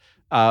part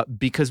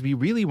because we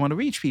really want to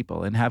reach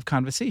people and have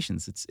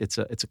conversations. It's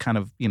a kind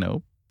of,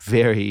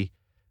 very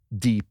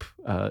deep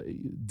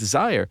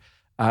desire.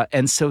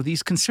 And so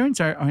these concerns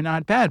are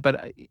not bad,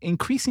 but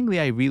increasingly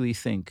I really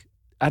think,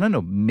 I don't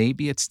know,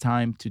 maybe it's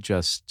time to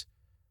just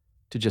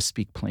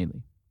speak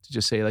plainly, to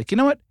just say like, you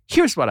know what,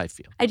 here's what I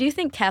feel. I do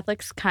think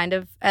Catholics kind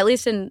of, at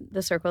least in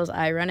the circles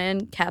I run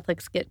in,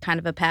 Catholics get kind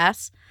of a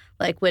pass.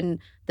 Like when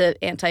the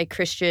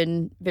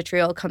anti-Christian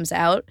vitriol comes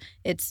out,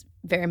 it's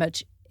very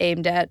much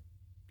aimed at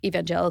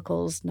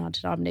evangelicals,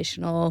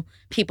 non-denominational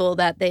people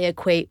that they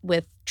equate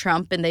with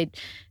Trump, and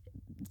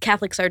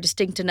Catholics are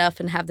distinct enough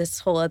and have this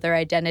whole other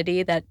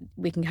identity that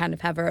we can kind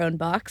of have our own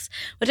box,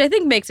 which I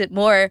think makes it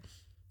more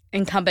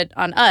incumbent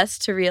on us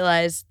to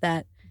realize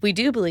that we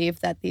do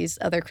believe that these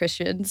other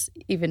Christians,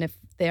 even if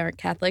they aren't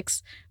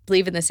Catholics,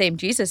 believe in the same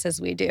Jesus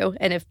as we do.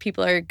 And if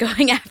people are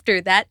going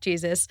after that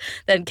Jesus,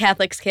 then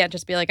Catholics can't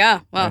just be like,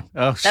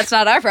 that's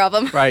not our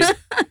problem. Right.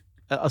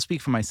 I'll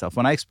speak for myself.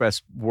 When I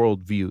express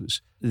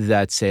worldviews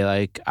that say,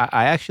 like,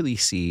 I actually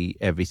see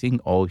everything,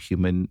 all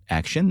human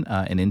action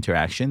and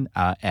interaction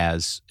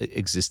as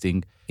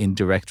existing in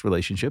direct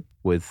relationship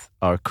with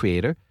our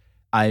Creator,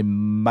 I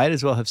might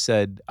as well have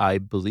said, I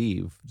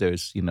believe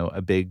there's,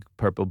 a big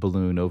purple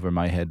balloon over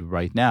my head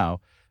right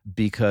now,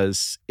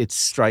 because it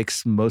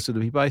strikes most of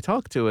the people I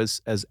talk to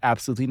as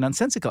absolutely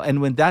nonsensical. And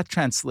when that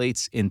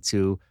translates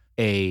into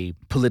a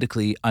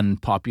politically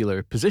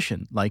unpopular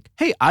position, like,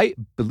 hey, I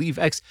believe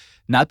X,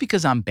 not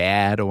because I'm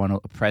bad or want to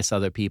oppress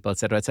other people, et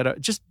cetera,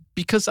 just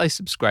because I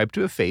subscribe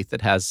to a faith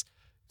that has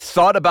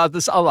thought about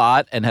this a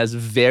lot and has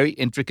very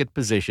intricate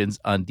positions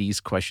on these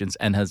questions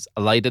and has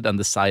alighted on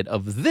the side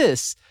of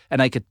this.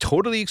 And I could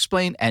totally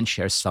explain and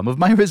share some of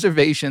my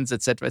reservations,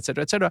 et cetera, et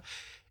cetera, et cetera.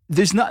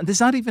 There's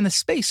not even a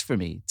space for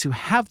me to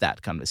have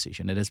that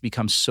conversation. It has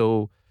become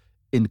so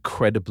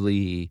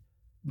incredibly,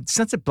 it's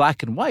not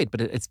black and white,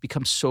 but it's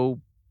become so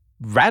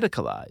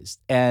radicalized.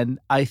 And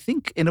I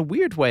think in a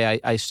weird way,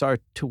 I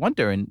start to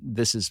wonder, and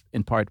this is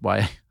in part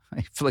why I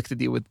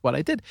afflicted you with what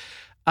I did,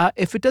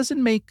 if it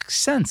doesn't make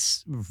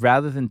sense,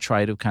 rather than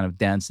try to kind of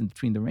dance in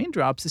between the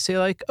raindrops, to say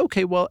like,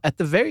 okay, well, at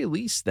the very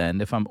least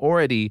then, if I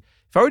already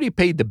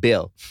paid the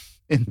bill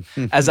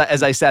as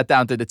I sat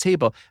down to the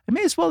table, I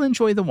may as well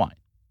enjoy the wine.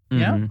 You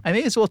know? I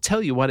may as well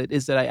tell you what it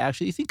is that I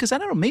actually think, because I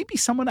don't know, maybe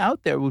someone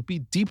out there would be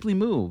deeply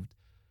moved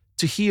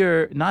to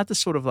hear not the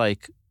sort of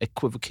like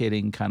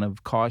equivocating kind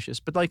of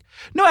cautious, but like,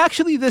 no,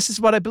 actually, this is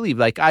what I believe.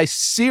 Like, I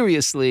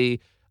seriously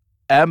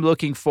am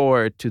looking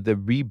forward to the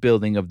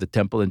rebuilding of the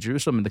temple in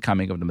Jerusalem and the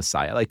coming of the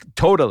Messiah. Like,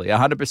 totally,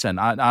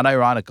 100%,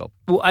 unironical.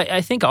 Well, I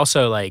think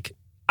also, like,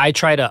 I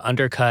try to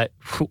undercut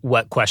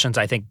what questions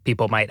I think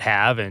people might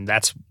have, and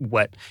that's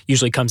what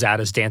usually comes out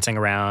as dancing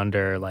around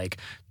or like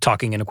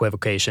talking in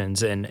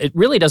equivocations. And it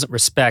really doesn't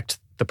respect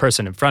the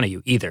person in front of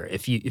you either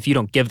if you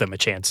don't give them a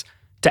chance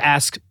to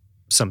ask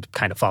some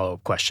kind of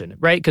follow-up question,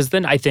 right? Because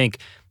then I think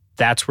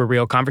that's where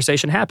real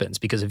conversation happens.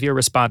 Because if you're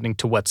responding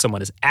to what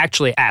someone is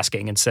actually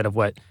asking instead of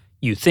what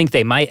you think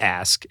they might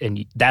ask,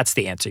 and that's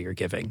the answer you're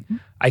giving,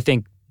 I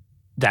think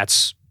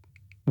that's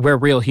where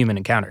real human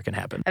encounter can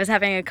happen. I was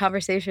having a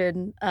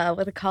conversation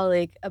with a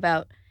colleague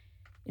about,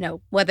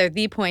 whether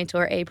the point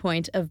or a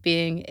point of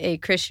being a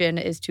Christian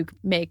is to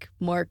make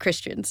more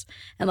Christians.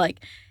 And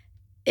like,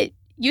 it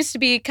used to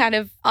be kind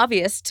of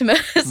obvious to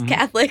most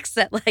Catholics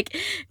that like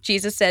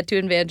Jesus said to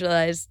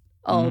evangelize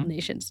all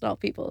nations and all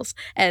peoples.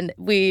 And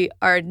we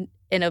are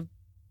in a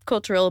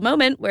cultural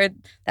moment where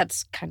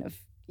that's kind of,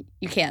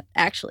 you can't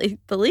actually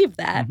believe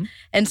that.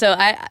 And so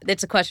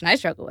it's a question I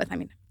struggle with. I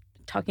mean,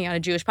 talking on a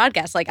Jewish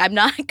podcast, like, I'm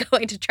not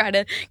going to try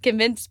to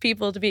convince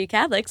people to be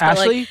Catholics.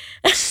 Ashley,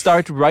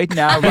 start right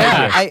now.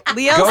 Right here.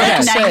 Leo's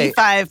like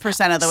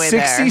 95% of the way 60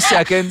 there. 60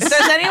 seconds. If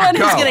there's anyone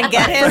who's going to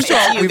get him, First of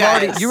all, it's you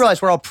guys. you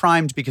realize we're all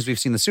primed because we've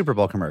seen the Super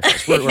Bowl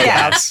commercials. We're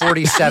about 47% And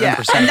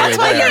of the way that's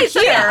why there. you're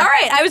here. All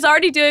right, I was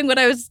already doing what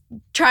I was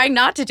trying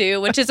not to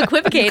do, which is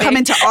equivocating. Come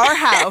into our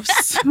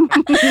house.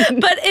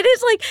 But it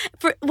is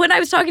like, when I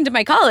was talking to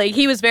my colleague,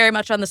 he was very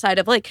much on the side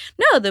of like,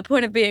 no, the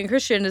point of being a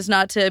Christian is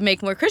not to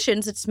make more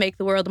Christians, it's to make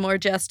the world more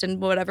just in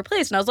whatever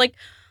place. And I was like,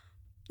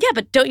 yeah,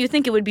 but don't you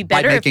think it would be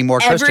better making if more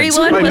Christians.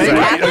 everyone was a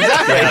Exactly.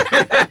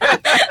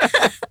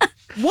 Catholic?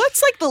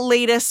 What's like the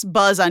latest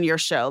buzz on your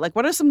show? Like,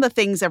 what are some of the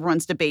things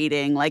everyone's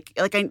debating? Like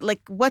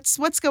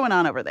what's going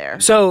on over there?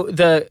 So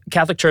the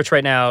Catholic Church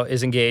right now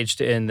is engaged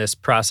in this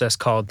process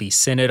called the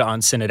Synod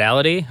on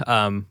Synodality.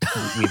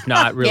 We've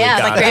not really Yeah,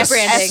 got like great it.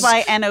 branding.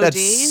 SYNOD.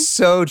 That's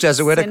so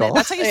Jesuitical.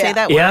 That's how you say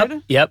that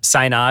word? Yep,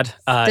 Synod.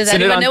 Does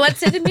Synod anyone on- know what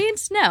synod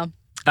means? No.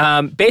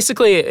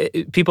 Basically,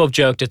 people have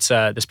joked it's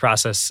this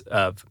process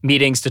of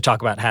meetings to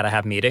talk about how to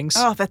have meetings.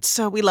 Oh,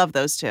 we love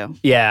those too.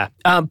 Yeah.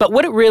 But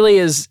what it really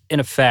is, in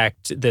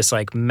effect, this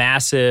like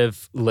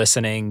massive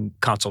listening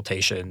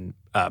consultation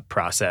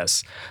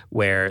process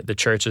where the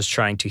church is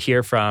trying to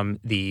hear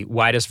from the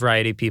widest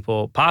variety of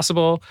people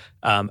possible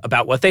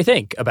about what they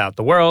think about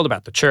the world,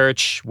 about the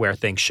church, where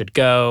things should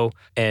go.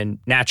 And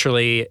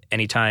naturally,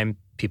 anytime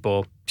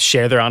people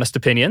share their honest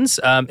opinions,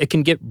 it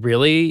can get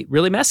really,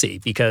 really messy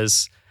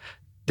because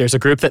there's a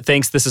group that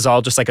thinks this is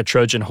all just like a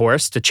Trojan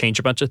horse to change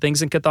a bunch of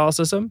things in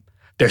Catholicism.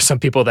 There's some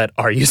people that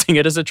are using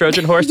it as a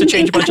Trojan horse to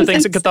change a bunch of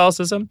things in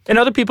Catholicism. And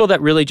other people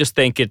that really just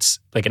think it's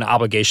like an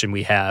obligation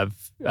we have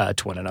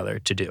to one another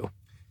to do.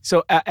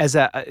 So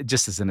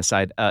just as an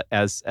aside,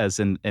 as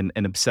an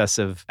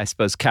obsessive, I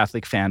suppose,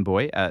 Catholic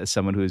fanboy,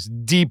 someone who's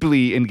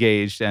deeply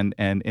engaged and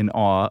in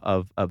awe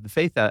of the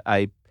faith,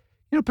 I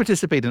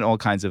participate in all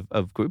kinds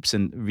of groups,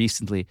 and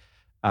recently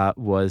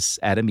was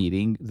at a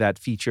meeting that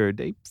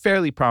featured a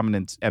fairly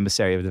prominent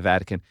emissary of the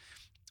Vatican.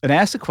 And I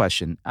asked a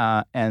question,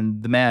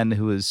 and the man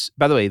who was,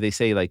 by the way, they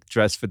say like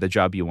dress for the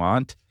job you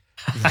want.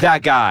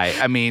 That guy,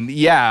 I mean,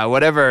 yeah,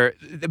 whatever.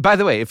 By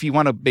the way, if you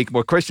want to make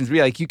more Christians, be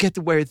like, you get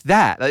to wear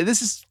that. Like,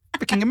 this is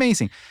freaking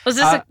amazing. Was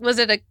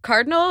it a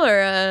cardinal or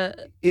a?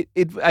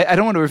 I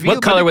don't want to reveal.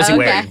 What color was he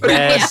Okay. wearing?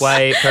 Red, Yes.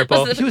 white,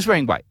 purple? He was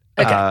wearing white.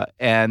 Okay.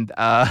 And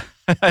I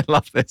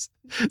love this.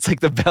 It's like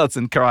the belts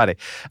in karate.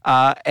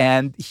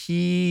 And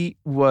he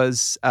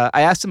was,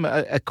 I asked him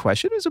a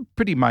question. It was a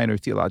pretty minor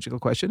theological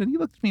question. And he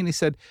looked at me and he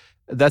said,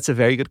 that's a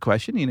very good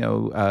question.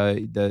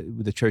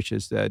 The church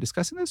is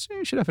discussing this.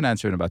 You should have an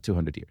answer in about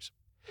 200 years.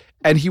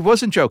 And he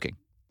wasn't joking.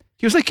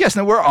 He was like, yes,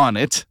 no, we're on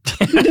it.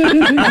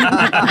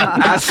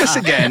 Ask us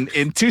again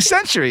in 2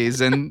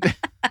 centuries. And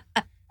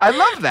I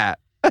love that.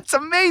 That's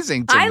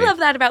amazing to me. I love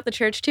that about the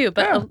church too,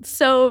 but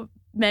so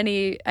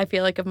many, I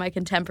feel like, of my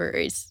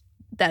contemporaries,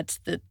 that's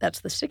the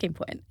sticking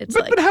point. It's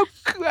But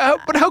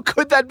how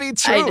could that be I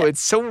true? know.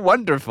 It's so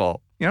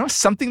wonderful.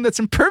 something that's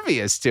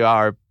impervious to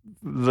our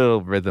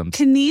little rhythms.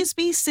 Can these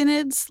be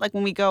synods? Like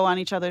when we go on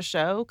each other's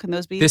show, can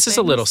those be? This is a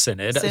things? little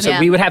synod. Synod. So Yeah.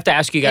 we would have to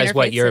ask you guys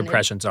what Interfaith your synod.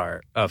 impressions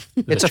are of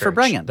the It's a church,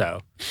 Farbrengen.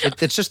 though.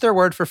 It's just their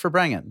word for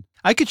Farbrengen.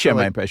 I could share Or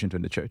my like- impression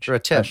from the church. or a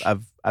tish.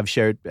 I've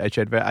shared.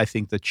 I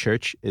think the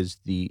church is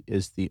the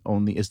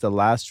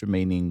last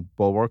remaining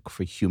bulwark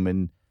for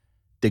human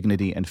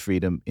dignity and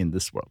freedom in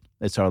this world.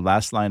 It's our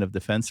last line of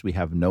defense. We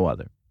have no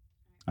other.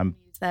 I'm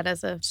Use that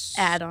as a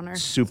ad on our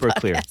super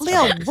clear. podcast.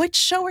 Leo, which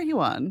show are you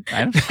on?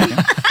 I don't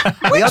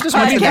know. Leo just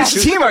wants the Which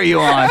next, team are you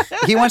on?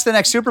 he wants the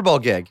next Super Bowl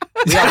gig.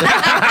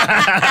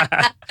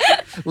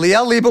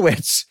 Liel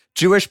Leibowitz,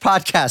 Jewish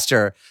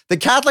podcaster. The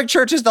Catholic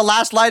Church is the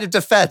last line of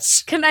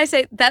defense. Can I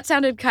say that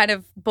sounded kind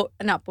of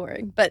not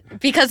boring, but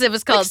because it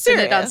was called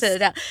Synod on serious.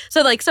 Synod Out.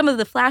 So like some of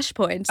the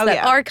flashpoints Oh, that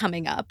yeah. are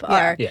coming up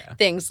are Yeah.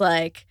 things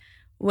like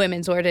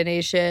women's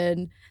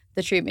ordination,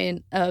 the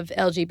treatment of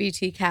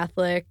LGBT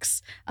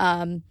Catholics,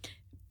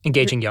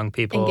 Engaging young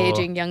people.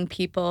 engaging young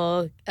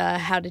people,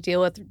 how to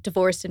deal with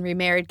divorced and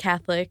remarried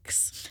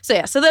Catholics.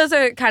 So those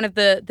are kind of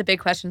the big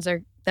questions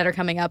that are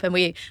coming up. And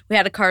we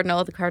had the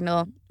Cardinal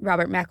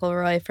Robert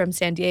McElroy from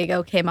San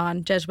Diego came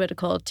on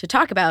Jesuitical to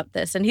talk about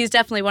this. And he's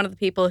definitely one of the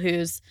people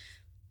who's,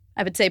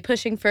 I would say,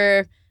 pushing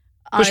for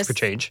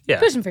change. Yeah.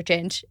 pushing for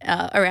change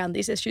around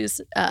these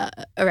issues,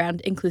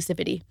 around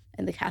inclusivity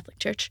in the Catholic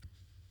Church.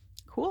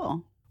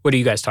 Cool. What are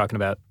you guys talking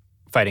about,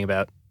 fighting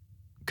about,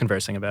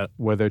 conversing about?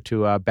 Whether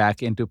to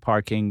back into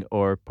parking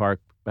or park,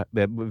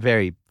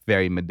 very,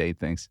 very midday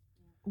things.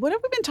 What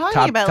have we been talking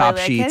Top- about top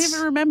lately? I can't sheets.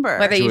 even remember.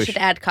 Whether you Jewish. should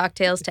add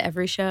cocktails to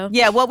every show.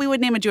 Yeah, what we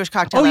would name a Jewish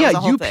cocktail. Oh that was yeah,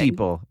 a whole you thing.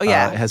 people. Oh,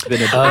 yeah. Has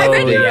been a Oh, I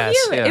read your yes.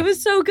 review. Yeah. It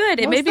was so good.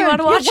 It What made me was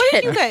want to that? watch What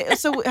it. did you guys?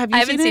 So have you I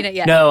haven't seen it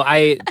yet. No,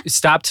 I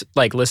stopped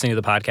listening to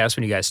the podcast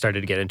when you guys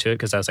started to get into it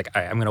because I was like,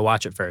 all right, I'm going to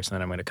watch it first and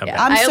then I'm going to come Yeah.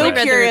 back. I'm I so only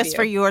read the curious review.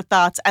 for your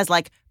thoughts as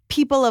like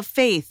people of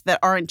faith that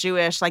aren't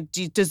Jewish. Like,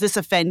 does this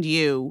offend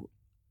you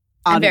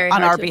I'm on very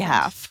hard our to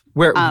behalf?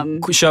 Where show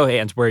show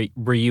hands,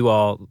 were you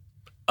all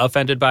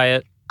offended by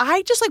it?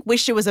 I just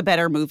wish it was a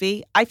better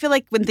movie. I feel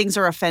like when things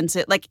are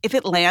offensive, like if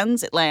it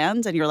lands,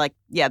 and you're like,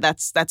 yeah,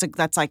 that's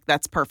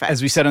perfect.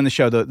 As we said on the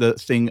show, the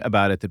thing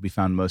about it that we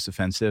found most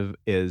offensive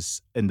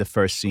is in the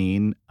first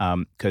scene,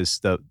 because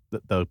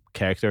the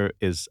character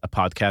is a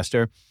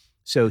podcaster.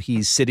 So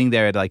he's sitting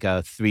there at like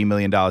a $3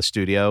 million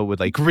studio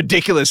with like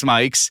ridiculous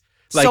mics.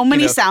 Like, So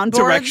many soundboards.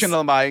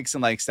 Directional mics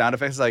and like sound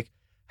effects. Like,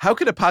 how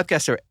could a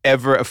podcaster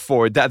ever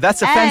afford that?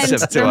 That's and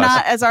offensive to they're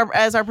us. not,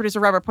 as our producer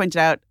Robert pointed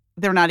out,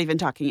 they're not even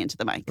talking into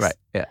the mics. Right.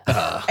 Yeah.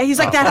 And he's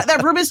like,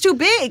 that room is too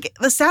big.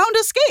 The sound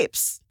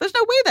escapes. There's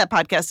no way that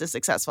podcast is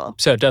successful.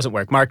 So it doesn't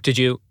work. Mark, did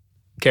you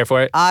care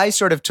for it? I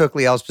sort of took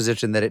Liel's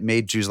position that it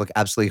made Jews look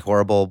absolutely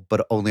horrible,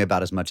 but only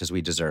about as much as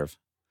we deserve.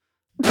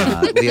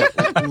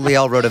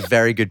 Liel wrote a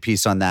very good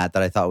piece on that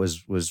I thought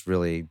was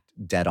really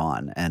dead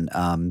on. And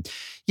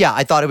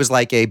I thought it was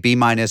like a B-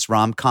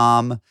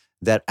 rom-com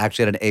that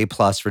actually had an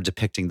A+ for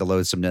depicting the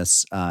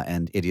loathsomeness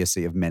and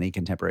idiocy of many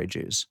contemporary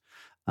Jews.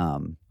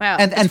 Wow.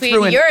 And Between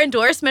threw in- your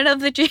endorsement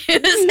of the Jews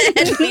and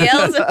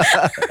Liel's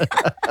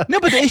No,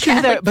 but the issue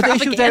there, Catholic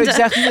propaganda.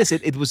 exactly this.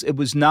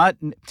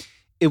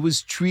 It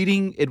was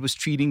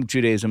treating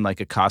Judaism like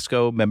a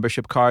Costco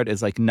membership card,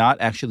 as like not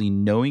actually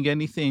knowing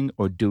anything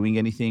or doing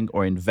anything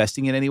or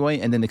investing in any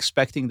way, and then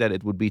expecting that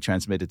it would be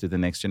transmitted to the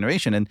next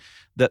generation. And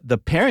the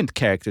parent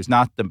characters,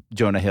 not the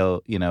Jonah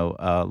Hill,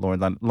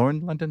 Lauren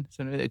London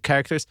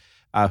characters,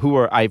 who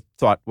I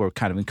thought were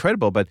kind of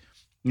incredible, but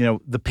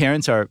the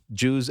parents are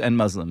Jews and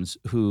Muslims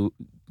who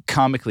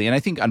comically, and I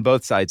think on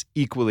both sides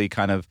equally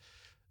kind of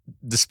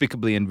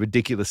despicably and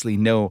ridiculously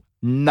know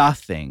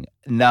nothing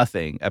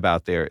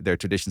about their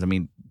traditions. I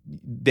mean,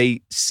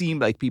 they seem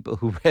like people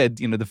who read,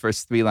 the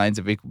first 3 lines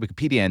of a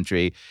Wikipedia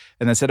entry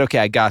and then said, okay,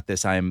 I got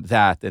this, I'm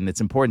that, and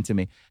it's important to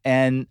me.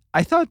 And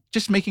I thought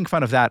just making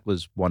fun of that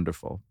was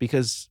wonderful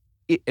because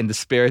in the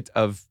spirit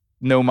of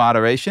no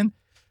moderation,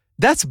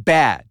 that's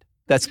bad.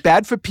 That's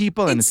bad for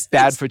people and it's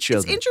bad for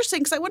children. It's interesting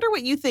because I wonder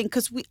what you think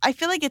because I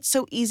feel like it's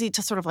so easy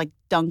to sort of like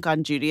dunk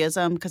on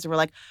Judaism because we're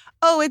like,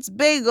 oh, it's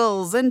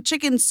bagels and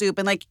chicken soup.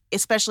 And like,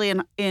 especially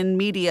in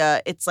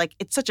media, it's like,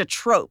 it's such a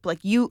trope. Like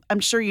I'm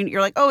sure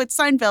you're like, oh, it's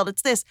Seinfeld,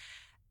 it's this.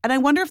 And I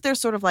wonder if there's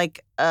sort of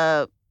like,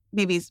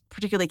 maybe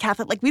particularly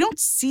Catholic, like we don't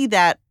see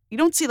that. You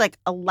don't see like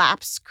a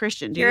lapsed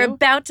Christian, do You're you?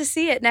 about to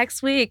see it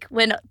next week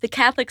when the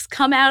Catholics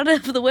come out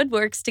of the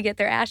woodworks to get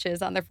their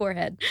ashes on their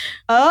forehead.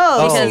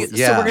 Oh, Because- so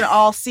yeah. we're going to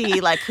all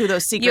see like who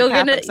those secret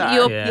Catholics are.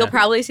 You'll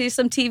probably see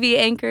some TV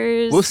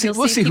anchors. We'll see- You'll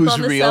we'll see people who's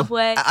on the real.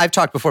 subway. I've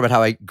talked before about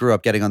how I grew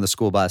up getting on the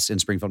school bus in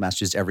Springfield,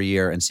 Massachusetts every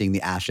year and seeing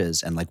the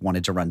ashes and like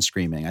wanted to run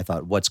screaming. I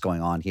thought, what's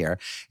going on here?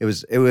 It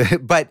was,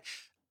 but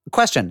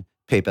question,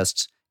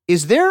 papists,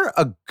 is there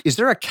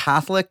a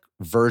Catholic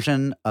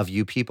version of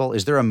you people?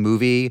 Is there a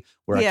movie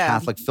where a Yeah.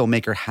 Catholic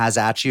filmmaker has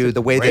at you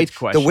the way great that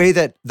question.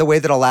 the way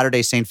that a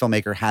Latter-day Saint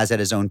filmmaker has at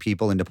his own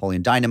people in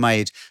Napoleon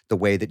Dynamite, the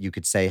way that you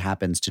could say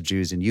happens to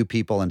Jews and you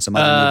people and some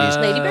other movies?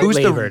 Lady Bird? Who's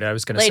the- Lady Bird, I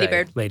was going to say. Lady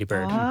Bird. Lady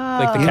Bird. Oh.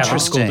 Like the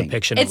Catholic school Interesting.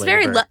 depiction It's of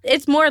Lady very. Bird.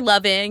 It's more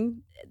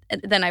loving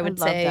than I would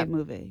love say. that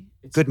movie.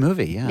 Good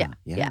movie, yeah.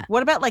 Yeah.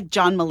 What about like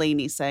John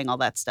Mulaney saying all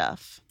that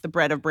stuff? The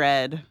bread of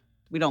bread.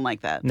 We don't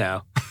like that.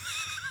 No.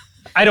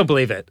 I don't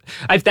believe it.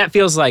 That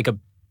feels like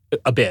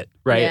a bit,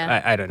 right?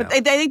 Yeah. I don't know.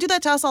 But they do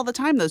that to us all the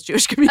time, those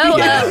Jewish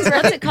comedians.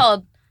 What's it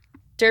called?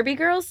 Derby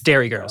Girls?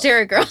 Dairy Girls.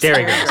 Dairy Girls.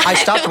 Dairy Girls. I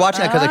stopped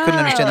watching that because I couldn't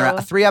understand their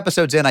 3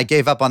 episodes in, I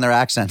gave up on their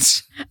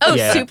accents. Oh,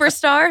 Yeah.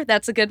 Superstar?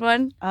 That's a good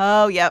one.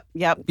 Oh, yep.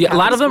 Yeah, a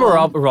lot of them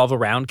Catholic school. revolve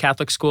around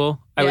Catholic school,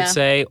 I Yeah. would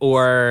say,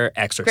 or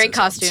exorcisms. Great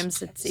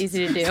costumes. It's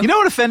easy to do. You know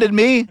what offended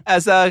me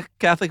as a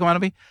Catholic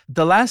wannabe?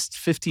 The last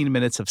 15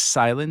 minutes of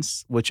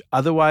silence, which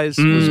otherwise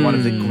was one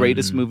of the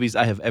greatest movies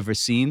I have ever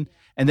seen.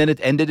 And then it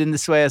ended in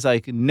this way. I was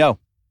like,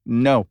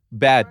 no,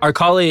 bad. Our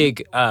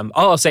colleague, all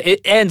I'll say,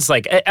 it ends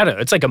like, I don't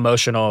know, it's like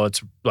emotional.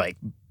 It's like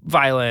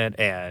violent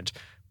and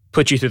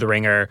put you through the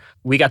ringer.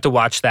 We got to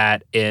watch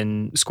that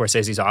in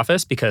Scorsese's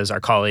office because our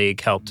colleague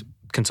helped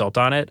consult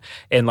on it.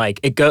 And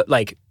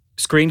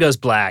screen goes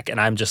black and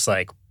I'm just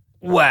like,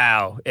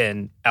 wow.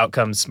 And out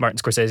comes Martin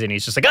Scorsese and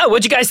he's just like, oh,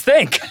 what'd you guys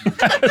think?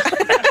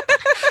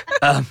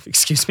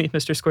 Excuse me,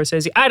 Mr.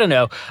 Scorsese. I don't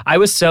know.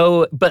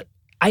 But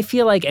I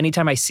feel like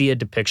anytime I see a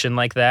depiction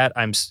like that,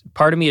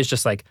 part of me is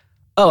just like,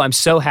 oh, I'm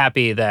so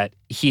happy that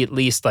he at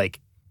least like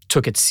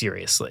took it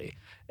seriously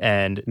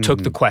and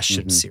took the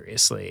questions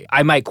seriously.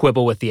 I might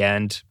quibble with the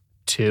end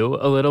too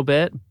a little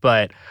bit,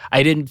 but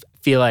I didn't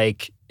feel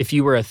like if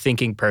you were a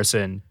thinking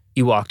person,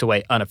 you walked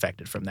away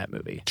unaffected from that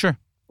movie. Sure.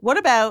 What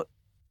about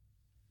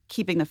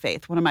Keeping the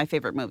Faith? One of my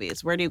favorite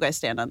movies. Where do you guys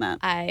stand on that?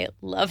 I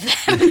love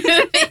that movie.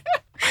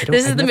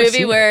 This is I've the never movie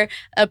seen where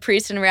a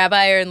priest and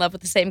rabbi are in love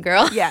with the same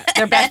girl. Yeah,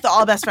 they're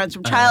all best friends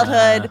from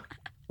childhood.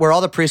 Where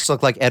all the priests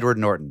look like Edward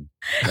Norton.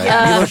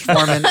 Right? Milos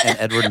Forman and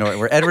Edward Norton,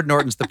 where Edward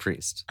Norton's the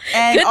priest.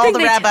 And Good all thing the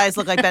they rabbis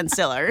look like Ben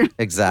Stiller.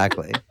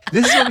 Exactly.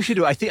 This is what we should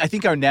do. I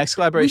think our next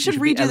collaboration should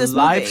be redo a this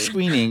live movie.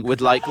 screening with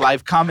like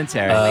live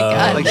commentary. Oh my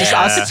God. Like just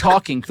us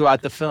talking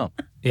throughout the film.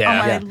 Yeah.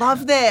 I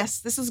love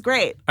this. This is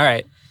great. All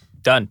right.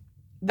 Done.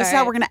 This is All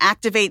how right. we're going to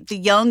activate the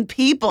young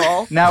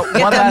people. Now,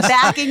 Get them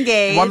back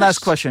engaged. one last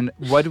question.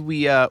 What do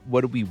we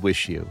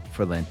wish you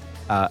for Lent?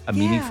 A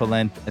meaningful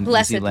Lent, an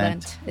Blessed easy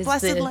Lent. Is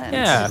Blessed the, Lent.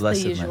 Yeah. is the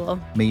Blessed usual.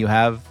 Lent. May you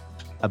have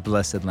a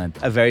blessed Lent,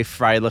 a very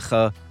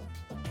freiliche,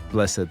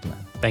 blessed Lent.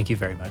 Thank you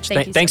very much.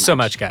 Thank you so Thanks so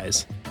much. much,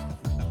 guys.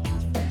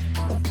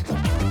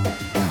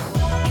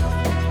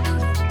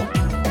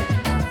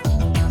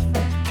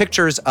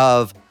 Pictures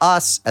of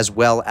us, as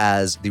well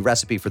as the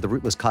recipe for the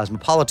Rootless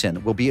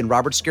Cosmopolitan, will be in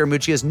Robert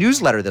Scaramucci's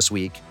newsletter this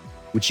week,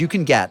 which you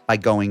can get by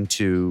going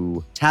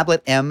to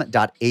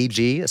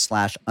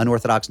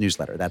tabletm.ag/unorthodox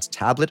newsletter. That's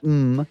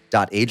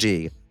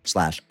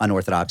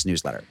tabletm.ag/unorthodox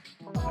newsletter.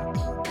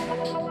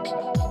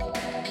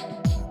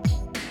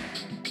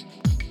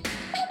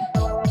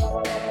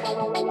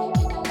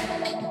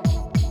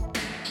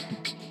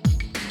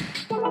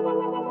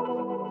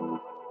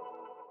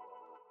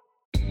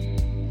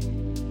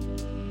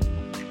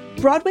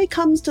 Broadway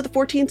comes to the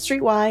 14th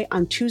Street Y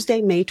on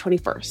Tuesday, May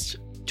 21st.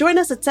 Join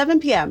us at 7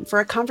 p.m. for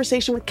a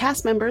conversation with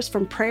cast members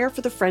from Prayer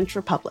for the French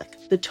Republic,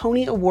 the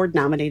Tony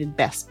Award-nominated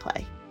Best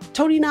Play.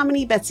 Tony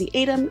nominee Betsy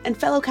Adam and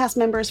fellow cast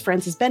members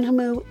Frances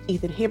Benhamou,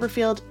 Ethan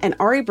Haberfield, and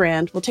Ari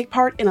Brand will take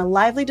part in a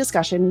lively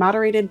discussion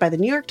moderated by the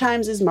New York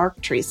Times' Mark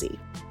Tracy.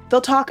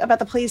 They'll talk about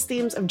the play's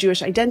themes of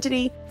Jewish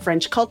identity,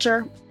 French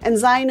culture, and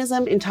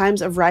Zionism in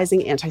times of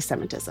rising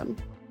anti-Semitism.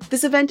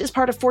 This event is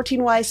part of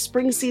 14Y's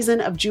spring season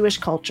of Jewish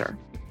culture.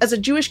 As a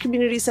Jewish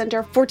community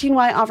center,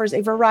 14Y offers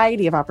a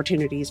variety of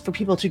opportunities for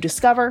people to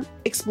discover,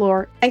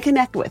 explore, and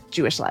connect with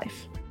Jewish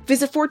life.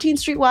 Visit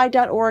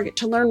 14streety.org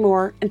to learn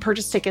more and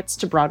purchase tickets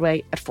to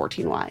Broadway at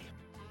 14Y.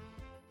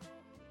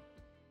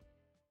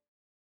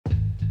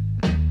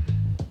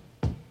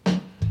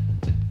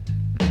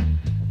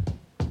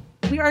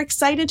 We are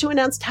excited to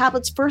announce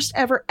Tablet's first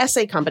ever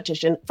essay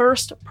competition,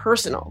 First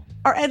Personal.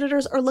 Our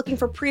editors are looking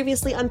for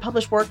previously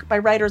unpublished work by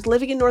writers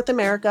living in North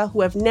America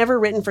who have never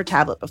written for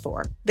Tablet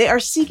before. They are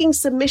seeking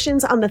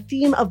submissions on the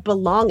theme of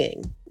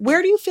belonging.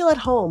 Where do you feel at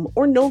home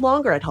or no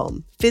longer at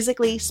home,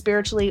 physically,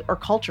 spiritually, or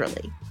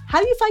culturally?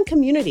 How do you find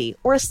community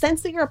or a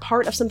sense that you're a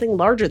part of something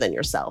larger than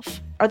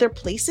yourself? Are there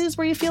places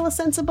where you feel a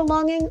sense of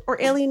belonging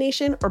or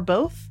alienation or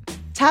both?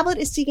 Tablet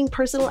is seeking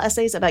personal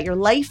essays about your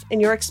life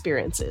and your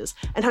experiences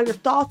and how your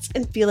thoughts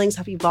and feelings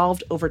have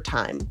evolved over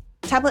time.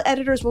 Tablet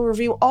editors will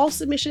review all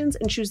submissions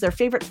and choose their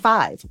favorite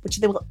 5, which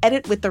they will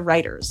edit with the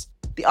writers.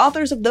 The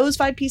authors of those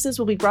 5 pieces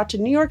will be brought to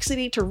New York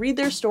City to read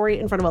their story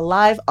in front of a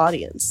live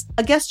audience.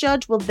 A guest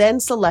judge will then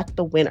select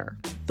the winner.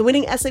 The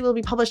winning essay will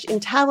be published in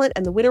Tablet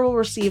and the winner will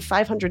receive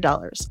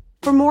 $500.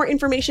 For more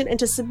information and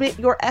to submit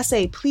your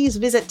essay, please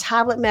visit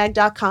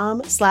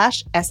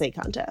tabletmag.com/essay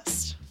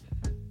contest.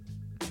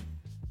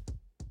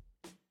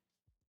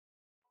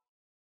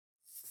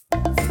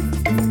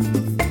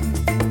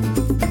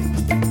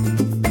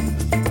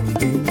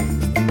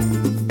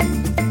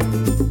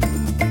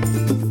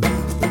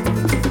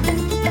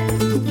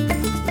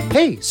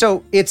 Hey,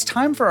 so it's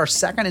time for our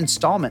second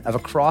installment of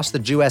Across the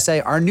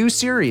USA, our new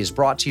series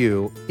brought to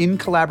you in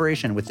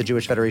collaboration with the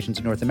Jewish Federations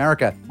of North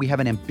America. We have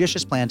an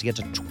ambitious plan to get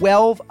to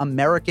 12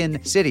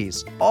 American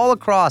cities all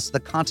across the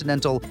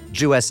continental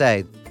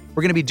USA.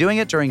 We're going to be doing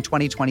it during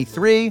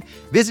 2023,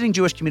 visiting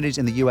Jewish communities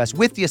in the U.S.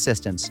 with the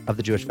assistance of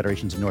the Jewish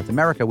Federations of North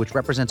America, which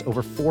represents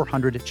over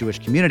 400 Jewish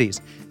communities.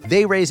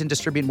 They raise and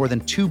distribute more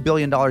than $2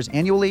 billion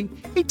annually.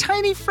 A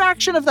tiny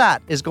fraction of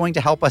that is going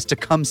to help us to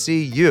come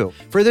see you.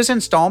 For this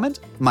installment,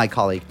 my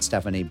colleague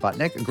Stephanie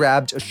Butnick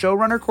grabbed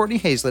showrunner Courtney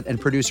Hazlett and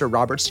producer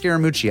Robert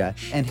Scaramuccia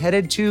and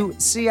headed to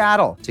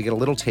Seattle to get a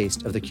little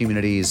taste of the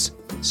community's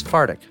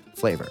Sephardic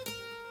flavor.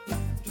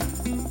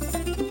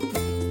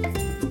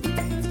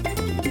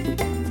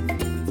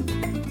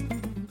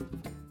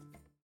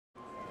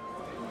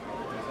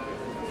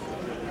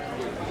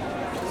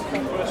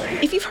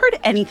 If you've heard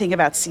anything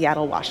about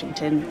Seattle,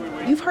 Washington,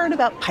 you've heard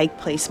about Pike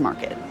Place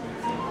Market.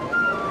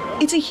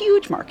 It's a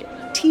huge market,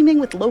 teeming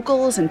with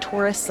locals and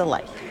tourists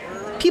alike.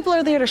 People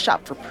are there to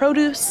shop for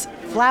produce,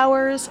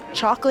 flowers,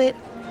 chocolate,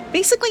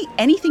 basically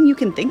anything you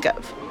can think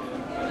of.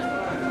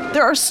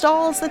 There are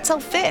stalls that sell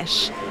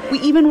fish. We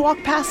even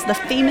walk past the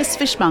famous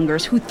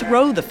fishmongers who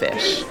throw the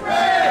fish.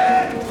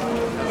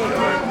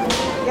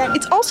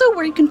 It's also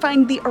where you can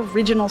find the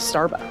original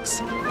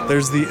Starbucks.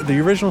 There's the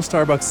original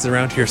Starbucks is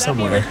around here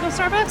somewhere. The original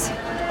Starbucks?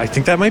 I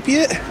think that might be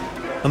it.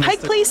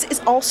 Pike Place is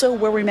also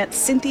where we met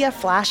Cynthia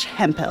Flash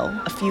Hemphill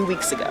a few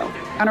weeks ago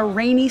on a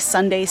rainy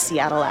Sunday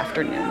Seattle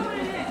afternoon.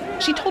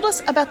 She told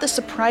us about the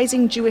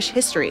surprising Jewish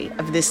history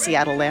of this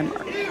Seattle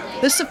landmark,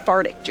 the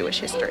Sephardic Jewish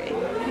history.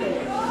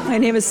 My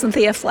name is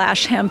Cynthia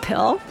Flash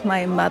Hemphill.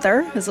 My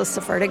mother is a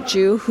Sephardic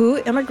Jew who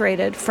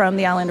immigrated from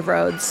the island of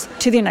Rhodes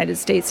to the United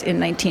States in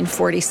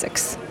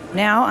 1946.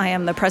 Now I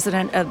am the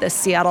president of the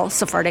Seattle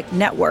Sephardic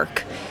Network,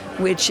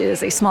 which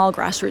is a small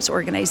grassroots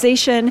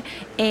organization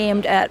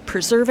aimed at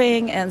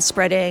preserving and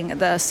spreading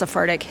the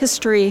Sephardic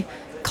history,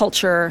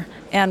 culture,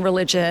 and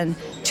religion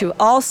to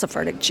all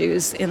Sephardic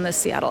Jews in the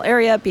Seattle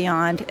area,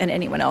 beyond, and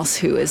anyone else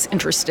who is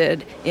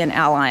interested in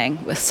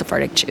allying with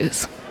Sephardic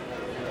Jews.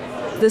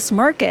 This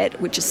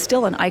market, which is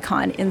still an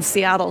icon in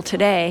Seattle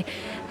today,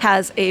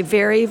 has a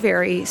very,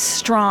 very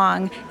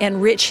strong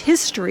and rich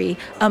history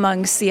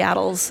among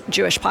Seattle's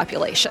Jewish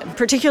population,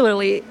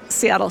 particularly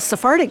Seattle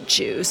Sephardic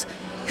Jews,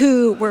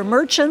 who were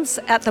merchants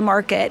at the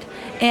market,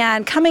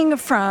 and coming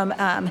from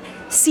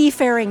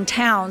seafaring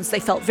towns, they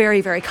felt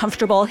very, very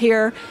comfortable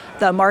here.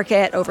 The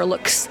market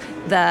overlooks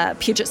the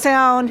Puget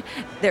Sound.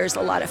 There's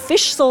a lot of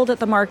fish sold at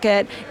the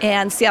market,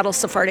 and Seattle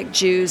Sephardic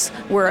Jews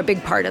were a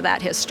big part of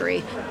that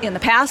history in the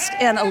past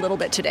and a little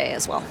bit today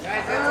as well.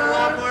 Guys, it's a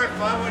lot more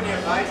fun when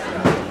you buy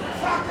stuff.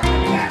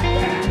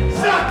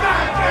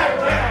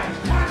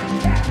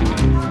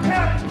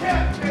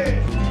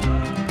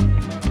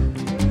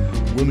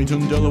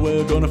 Wilmington,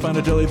 Delaware, gonna find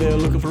a deli there,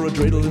 looking for a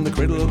dreidel in the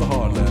cradle of the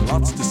heartland.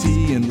 Lots to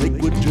see in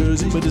Lakewood,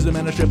 Jersey, but there's a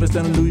man of Shepherd's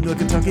down in Louisville,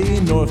 Kentucky,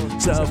 North,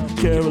 South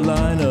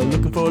Carolina,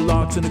 looking for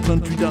lox in a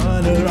country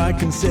diner. I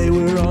can say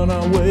we're on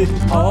our way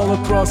all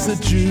across the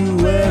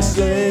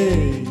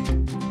USA.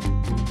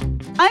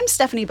 I'm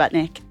Stephanie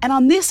Butnick, and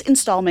on this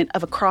installment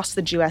of Across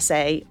the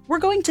USA, we're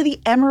going to the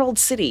Emerald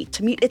City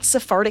to meet its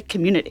Sephardic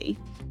community,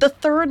 the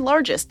third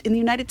largest in the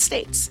United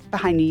States,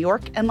 behind New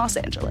York and Los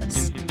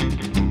Angeles.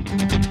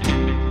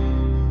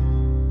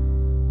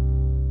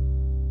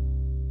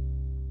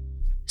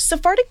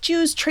 Sephardic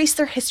Jews trace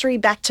their history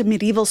back to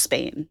medieval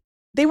Spain.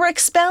 They were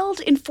expelled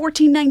in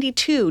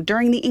 1492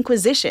 during the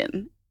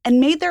Inquisition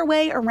and made their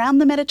way around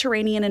the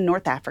Mediterranean and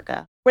North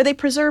Africa, where they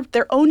preserved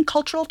their own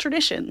cultural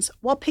traditions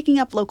while picking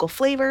up local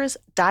flavors,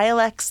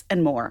 dialects,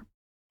 and more.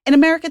 In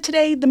America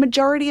today, the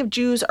majority of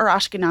Jews are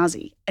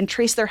Ashkenazi and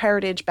trace their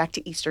heritage back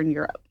to Eastern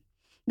Europe.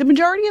 The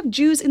majority of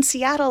Jews in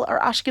Seattle are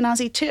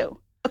Ashkenazi too.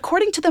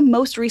 According to the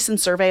most recent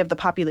survey of the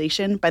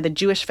population by the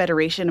Jewish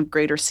Federation of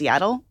Greater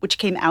Seattle, which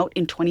came out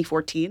in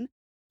 2014,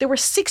 there were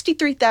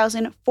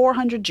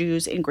 63,400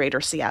 Jews in Greater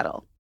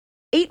Seattle.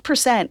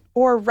 8%,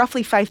 or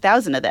roughly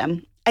 5,000 of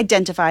them,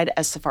 identified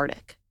as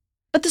Sephardic.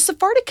 But the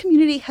Sephardic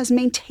community has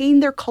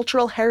maintained their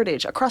cultural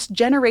heritage across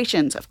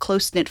generations of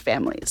close-knit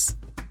families.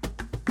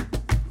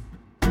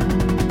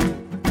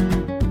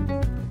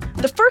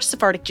 The first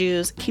Sephardic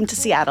Jews came to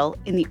Seattle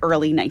in the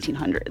early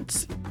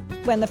 1900s.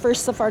 When the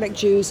first Sephardic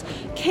Jews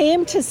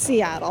came to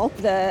Seattle,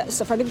 the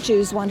Sephardic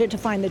Jews wanted to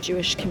find the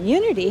Jewish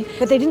community,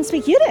 but they didn't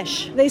speak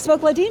Yiddish. They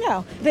spoke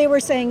Ladino. They were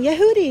saying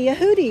Yehudi,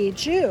 Yehudi,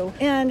 Jew.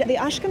 And the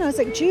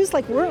Ashkenazic Jews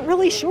weren't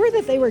really sure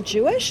that they were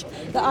Jewish.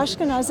 The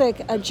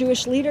Ashkenazic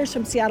Jewish leaders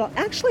from Seattle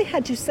actually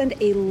had to send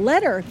a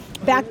letter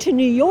back to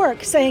New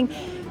York saying,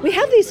 we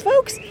have these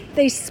folks,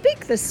 they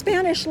speak the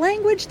Spanish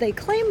language, they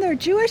claim they're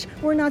Jewish,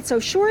 we're not so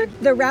sure.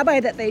 The rabbi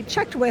that they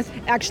checked with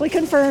actually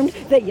confirmed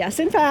that yes,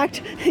 in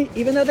fact,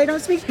 even though they don't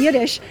speak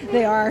Yiddish,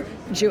 they are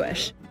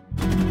Jewish.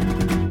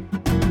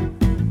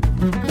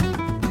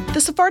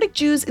 The Sephardic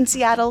Jews in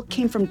Seattle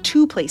came from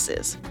two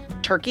places,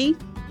 Turkey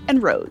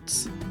and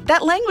Rhodes.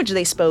 That language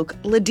they spoke,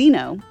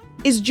 Ladino,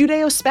 is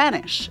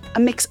Judeo-Spanish, a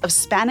mix of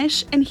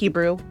Spanish and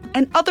Hebrew,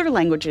 and other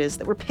languages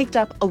that were picked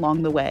up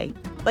along the way,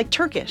 like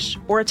Turkish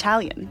or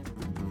Italian.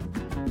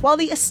 While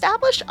the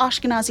established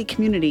Ashkenazi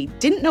community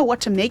didn't know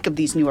what to make of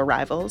these new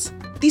arrivals,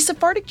 the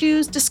Sephardic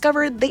Jews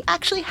discovered they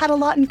actually had a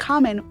lot in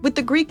common with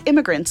the Greek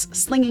immigrants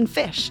slinging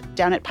fish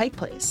down at Pike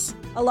Place.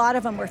 A lot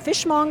of them were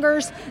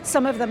fishmongers.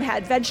 Some of them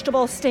had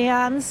vegetable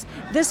stands.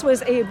 This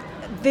was a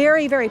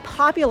very, very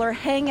popular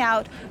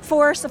hangout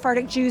for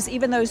Sephardic Jews,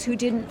 even those who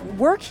didn't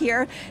work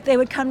here. They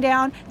would come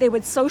down, they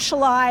would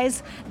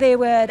socialize, they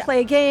would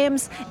play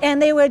games,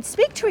 and they would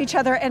speak to each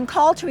other and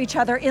call to each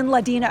other in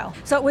Ladino.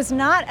 So it was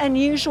not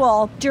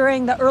unusual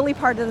during the early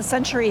part of the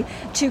century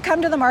to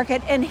come to the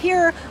market and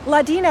hear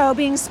Ladino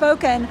being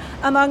spoken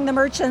among the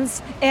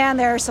merchants and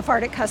their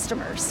Sephardic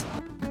customers.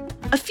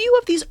 A few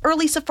of these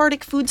early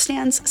Sephardic food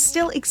stands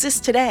still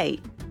exist today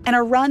and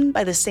are run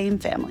by the same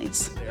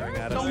families.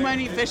 So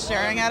many fish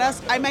staring at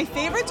us. My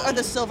favorites are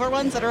the silver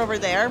ones that are over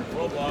there.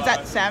 Is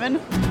that salmon?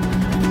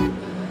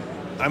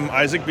 I'm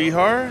Isaac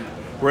Bihar.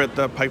 We're at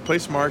the Pike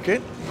Place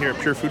Market here at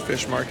Pure Food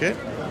Fish Market.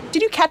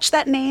 Did you catch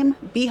that name,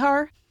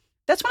 Bihar?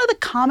 That's one of the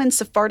common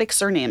Sephardic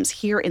surnames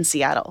here in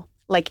Seattle,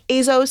 like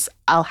Azos,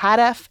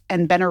 Al-Hadaf,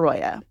 and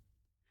Benaroya.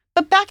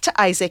 But back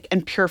to Isaac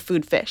and Pure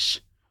Food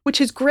Fish, which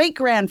his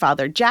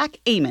great-grandfather, Jack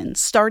Amon,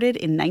 started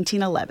in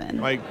 1911.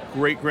 My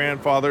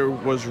great-grandfather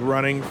was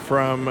running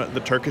from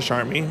the Turkish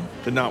army,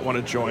 did not want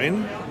to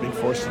join, being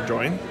forced to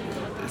join.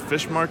 The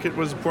fish market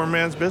was a poor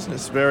man's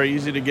business, very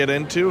easy to get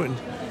into, and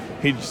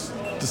he just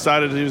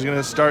decided he was going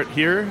to start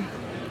here,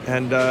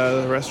 and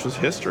the rest was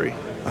history.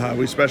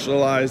 We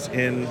specialize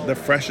in the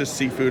freshest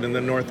seafood in the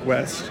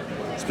Northwest,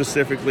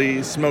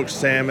 specifically smoked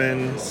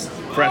salmon,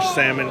 fresh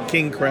salmon,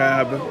 king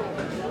crab,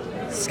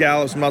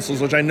 scallops, mussels,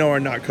 which I know are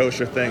not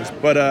kosher things,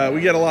 but we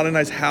get a lot of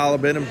nice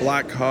halibut and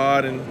black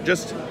cod and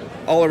just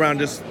all around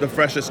just the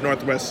freshest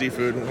Northwest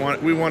seafood.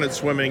 We wanted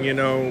swimming,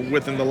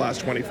 within the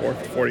last 24 to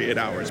 48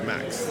 hours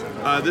max.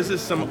 This is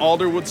some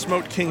Alderwood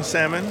smoked king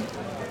salmon.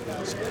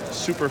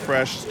 Super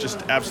fresh,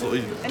 just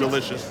absolutely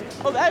delicious.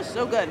 Oh, that is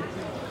so good.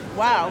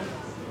 Wow.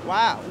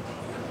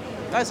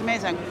 That's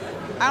amazing.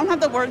 I don't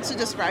have the words to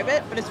describe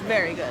it, but it's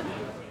very good.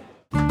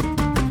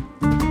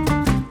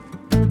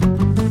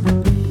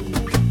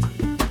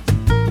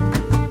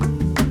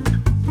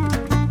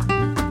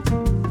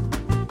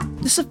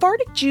 The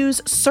Sephardic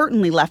Jews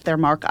certainly left their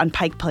mark on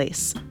Pike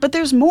Place, but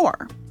there's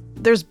more.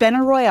 There's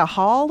Benaroya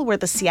Hall, where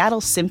the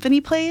Seattle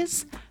Symphony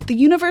plays. The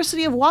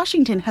University of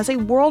Washington has a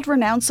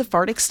world-renowned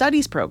Sephardic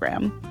studies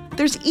program.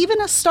 There's even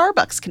a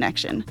Starbucks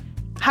connection.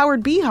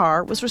 Howard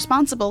Bihar was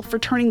responsible for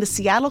turning the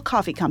Seattle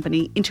Coffee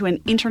Company into an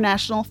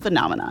international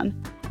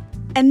phenomenon.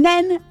 And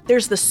then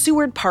there's the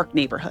Seward Park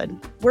neighborhood,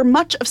 where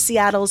much of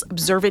Seattle's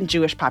observant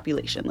Jewish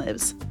population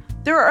lives.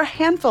 There are a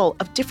handful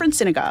of different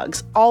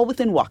synagogues, all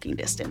within walking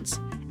distance,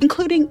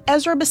 including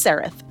Ezra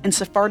B'Sereth and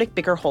Sephardic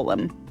Bikur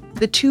Cholim,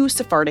 the two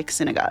Sephardic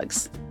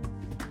synagogues.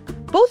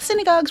 Both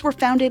synagogues were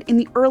founded in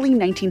the early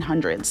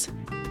 1900s.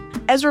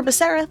 Ezra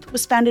B'Sereth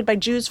was founded by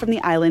Jews from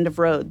the island of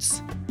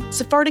Rhodes.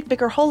 Sephardic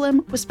Bikur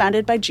Cholim was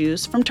founded by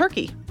Jews from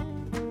Turkey.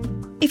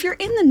 If you're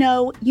in the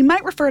know, you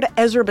might refer to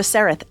Ezra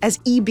B'Sereth as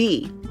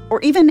EB,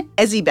 or even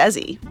Ezi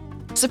Bezi.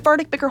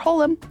 Sephardic Bikur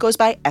Cholim goes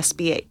by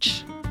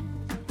SBH.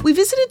 We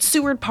visited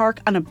Seward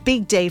Park on a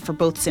big day for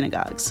both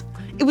synagogues.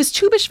 It was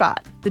Tu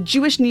B'Shvat, the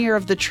Jewish New Year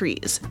of the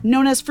Trees,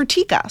 known as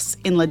Fertikas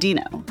in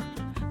Ladino.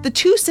 The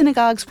two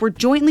synagogues were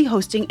jointly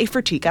hosting a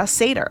Fertikas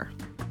Seder.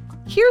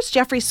 Here's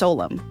Jeffrey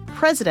Solom,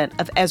 president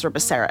of Ezra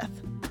B'Sereth,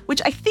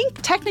 which I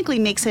think technically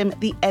makes him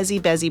the Ezi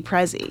Bezi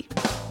Prezi.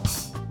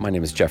 My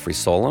name is Jeffrey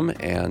Solom,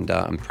 and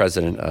I'm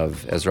president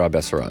of Ezra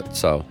B'Sereth,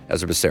 so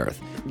Ezra B'Sereth.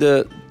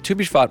 The Tu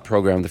B'Shvat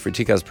program, the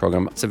Fertikas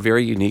program, it's a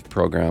very unique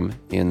program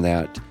in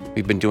that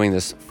we've been doing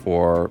this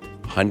for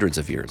hundreds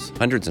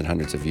and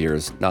hundreds of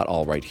years, not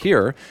all right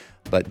here,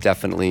 but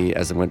definitely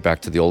as it went back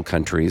to the old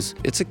countries.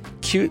 It's a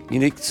cute,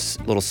 unique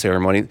little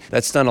ceremony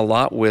that's done a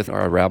lot with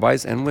our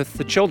rabbis and with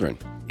the children.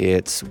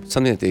 It's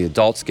something that the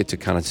adults get to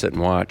kind of sit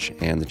and watch,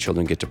 and the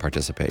children get to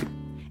participate.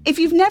 If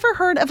you've never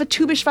heard of a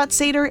Tu B'Shvat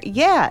Seder,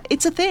 yeah,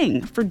 it's a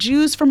thing for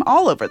Jews from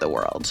all over the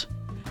world.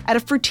 At a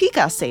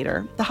Fertikas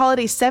Seder, the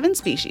holiday's 7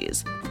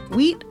 species,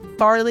 wheat,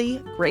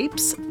 barley,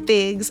 grapes,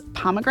 figs,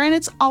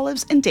 pomegranates,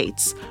 olives, and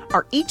dates,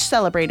 are each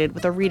celebrated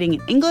with a reading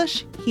in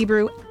English,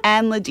 Hebrew,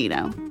 and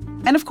Ladino.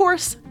 And of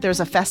course, there's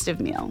a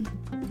festive meal.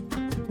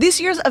 This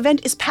year's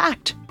event is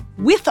packed,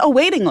 with a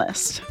waiting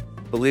list.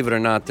 Believe it or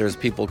not, there's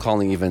people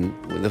calling even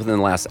within the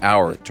last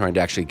hour trying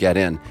to actually get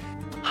in.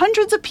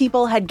 Hundreds of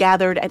people had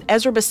gathered at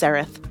Ezra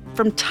B'Sereth,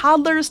 from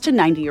toddlers to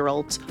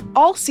 90-year-olds,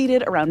 all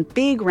seated around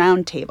big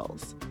round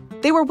tables.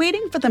 They were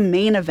waiting for the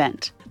main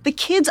event, the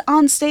kids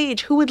on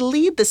stage who would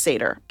lead the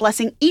Seder,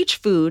 blessing each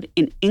food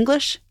in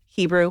English,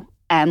 Hebrew,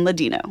 and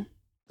Ladino.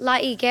 La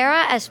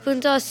higuera es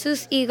punto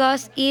sus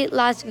higos y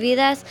las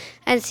vides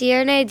en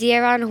cierne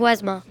dieron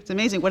huesma. It's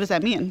amazing. What does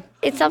that mean?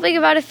 It's something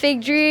about a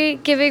fig tree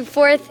giving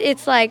forth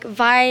its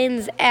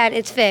vines and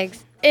its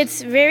figs.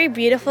 It's very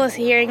beautiful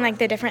hearing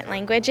the different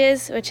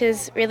languages, which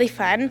is really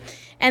fun.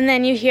 And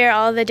then you hear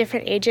all the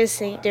different ages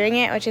doing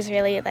it, which is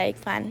really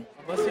fun.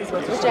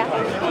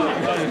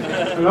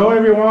 Hello,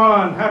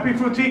 everyone. Happy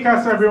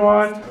Fruticas,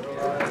 everyone.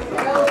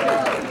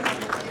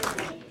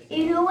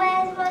 Y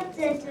nuevos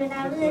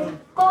desvenables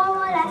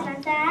como las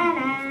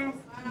manzanas.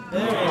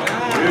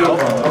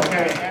 Beautiful.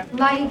 Okay.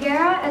 La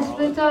higuera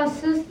explotó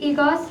sus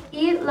higos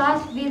y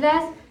las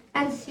vides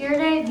en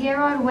Sirte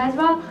dieron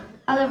hueso.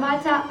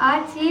 Alabanza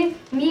a ti,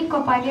 mi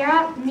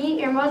compañera,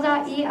 mi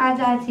hermosa y a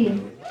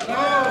ti.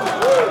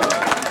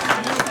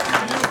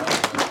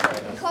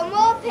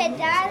 Como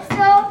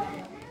pedazo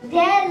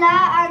de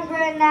la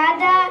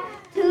granada,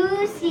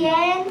 tu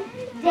cien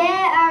de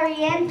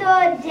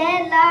aliento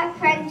de la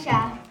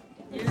cruncha.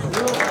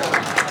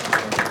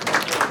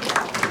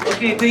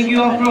 Okay, thank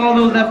you all for all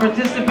those that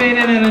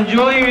participated and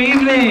enjoy your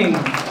evening.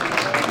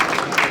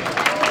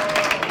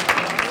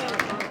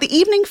 The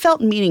evening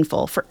felt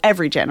meaningful for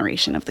every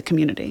generation of the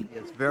community.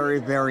 It's very,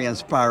 very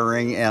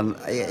inspiring, and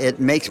it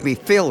makes me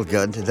feel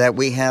good that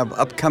we have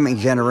upcoming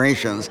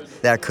generations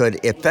that could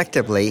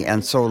effectively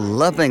and so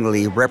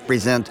lovingly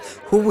represent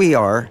who we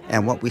are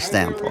and what we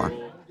stand for.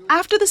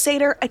 After the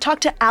Seder, I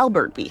talked to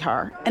Albert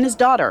Bihar and his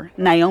daughter,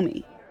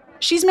 Naomi.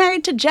 She's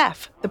married to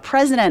Jeff, the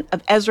president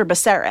of Ezra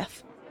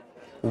B'Sereth.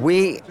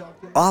 We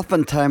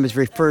oftentimes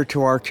refer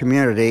to our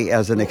community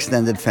as an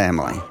extended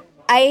family.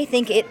 I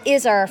think it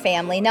is our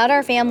family, not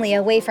our family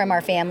away from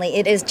our family.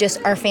 It is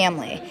just our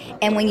family.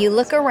 And when you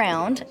look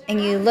around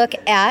and you look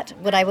at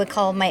what I would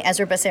call my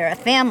Ezra B'Sereth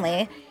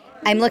family,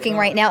 I'm looking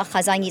right now at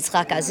Chazan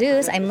Yitzchak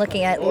Azuz, I'm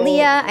looking at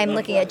Leah, I'm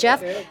looking at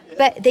Jeff,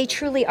 but they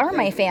truly are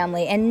my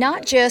family, and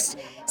not just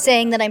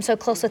saying that I'm so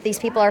close with these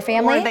people, our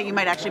family. Or that you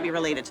might actually be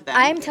related to them.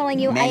 I'm telling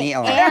you, Many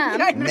I are.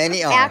 am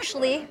Many are.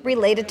 actually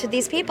related to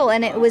these people,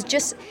 and it was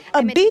just...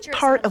 A big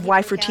part of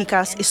why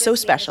Fruticas is so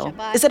special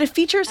is that it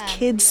features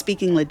kids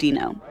speaking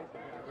Ladino.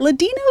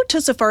 Ladino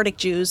to Sephardic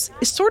Jews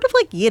is sort of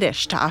like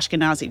Yiddish to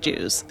Ashkenazi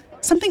Jews,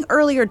 something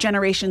earlier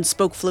generations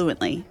spoke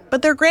fluently,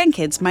 but their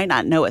grandkids might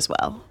not know as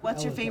well.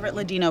 What's your favorite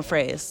Ladino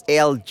phrase?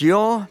 El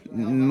Dios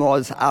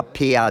nos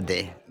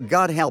apiade.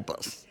 God help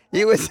us.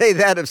 You would say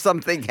that if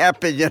something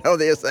happened,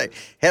 they say,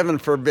 heaven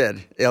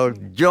forbid. El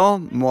Dios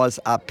nos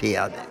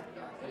apiade.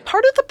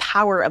 Part of the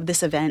power of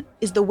this event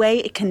is the way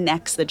it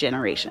connects the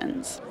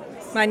generations.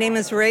 My name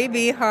is Ray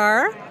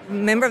Bihar,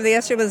 member of the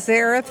Ezra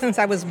B'Sereth since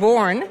I was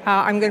born.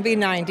 I'm going to be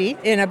 90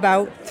 in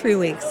about 3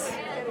 weeks.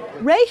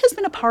 Ray has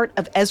been a part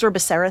of Ezra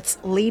B'Sereth's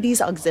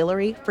Ladies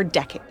Auxiliary for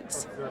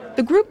decades.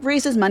 The group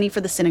raises money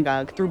for the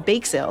synagogue through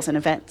bake sales and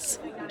events.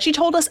 She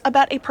told us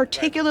about a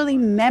particularly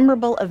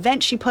memorable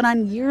event she put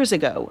on years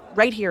ago,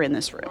 right here in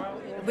this room.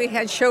 We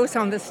had shows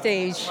on the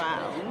stage,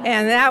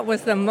 and that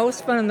was the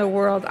most fun in the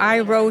world. I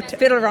wrote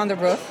Fiddler on the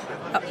Roof,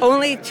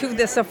 only to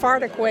the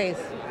Sephardic ways.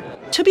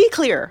 To be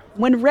clear,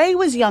 when Ray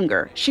was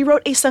younger, she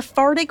wrote a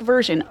Sephardic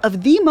version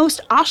of the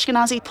most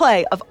Ashkenazi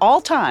play of all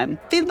time,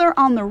 Fiddler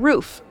on the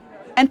Roof,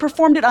 and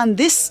performed it on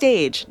this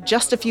stage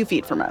just a few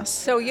feet from us.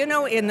 So, in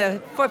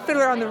the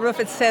Fiddler on the Roof,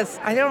 it says,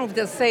 I don't know if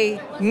it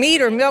say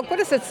meat or milk. What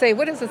does it say?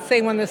 What does it say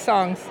in one of the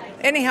songs?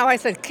 Anyhow, I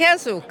said,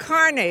 kezu,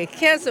 carne.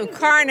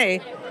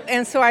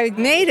 And so I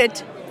made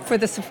it for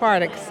the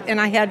Sephardics. And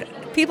I had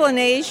people in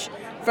age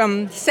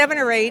from 7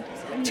 or 8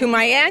 to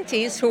my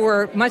aunties, who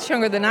were much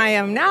younger than I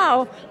am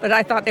now, but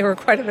I thought they were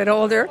quite a bit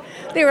older.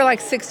 They were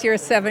like 60 or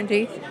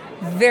 70.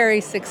 Very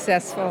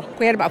successful.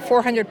 We had about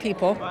 400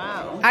 people.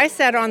 Wow. I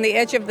sat on the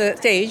edge of the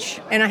stage,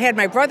 and I had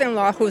my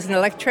brother-in-law, who's an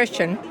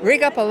electrician,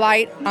 rig up a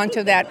light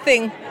onto that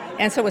thing,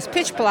 and so it was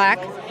pitch black,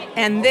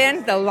 and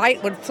then the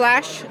light would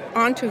flash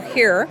onto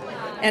here,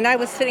 and I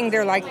was sitting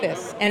there like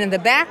this. And in the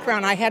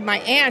background, I had my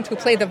aunt who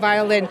played the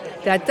violin,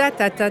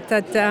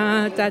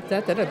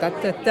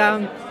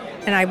 da-da-da-da-da-da-da-da-da-da-da-da,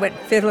 and I went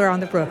Fiddler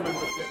on the Roof.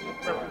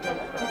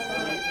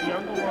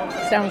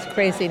 Sounds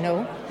crazy,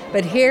 no?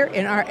 But here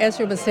in our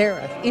Ezra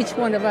B'Sereth, each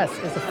one of us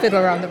is a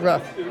fiddler on the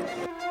roof.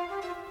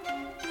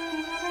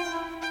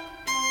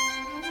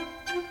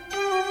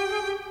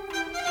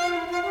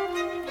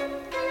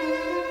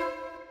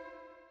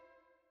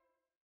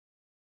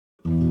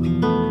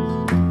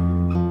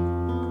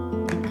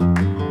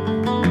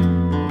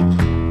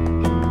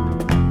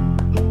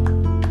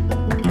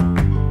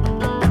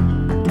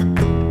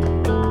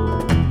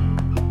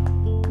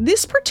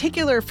 This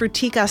particular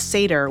Fruticas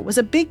Seder was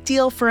a big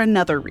deal for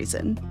another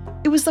reason.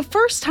 It was the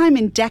first time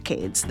in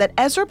decades that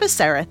Ezra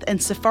B'Sereth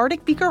and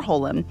Sephardic Bikur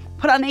Cholim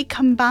put on a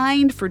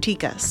combined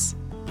Fruticas.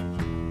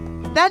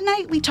 That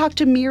night, we talked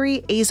to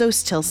Miri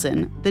Azos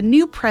Tilson, the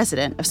new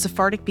president of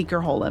Sephardic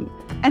Bikur Cholim,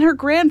 and her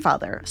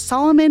grandfather,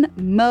 Solomon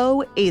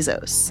Mo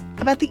Azos,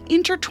 about the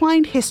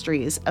intertwined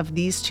histories of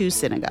these two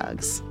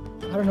synagogues.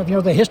 I don't know if you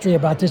know the history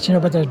about this,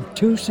 but the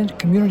two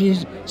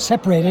communities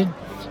separated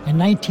in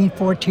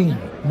 1914.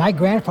 My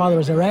grandfather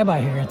was a rabbi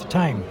here at the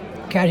time,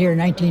 got here in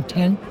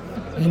 1910.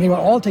 And they were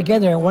all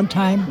together at one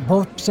time,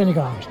 both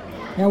synagogues.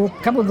 Now, a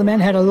couple of the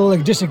men had a little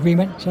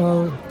disagreement,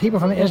 so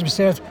people from Ezra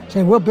B'Sereth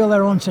said, we'll build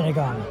our own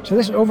synagogue. So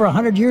this is over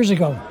 100 years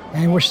ago,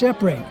 and we're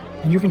separated.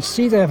 And you can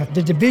see the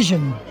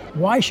division.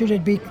 Why should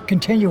it be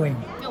continuing?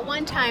 At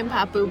one time,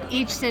 Papu,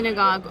 each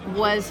synagogue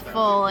was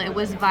full, it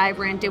was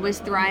vibrant, it was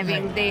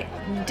thriving. They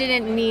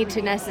didn't need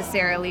to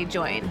necessarily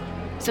join.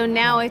 So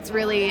now it's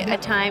really a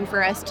time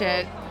for us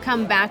to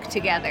come back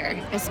together,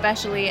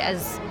 especially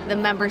as the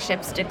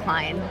memberships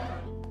decline.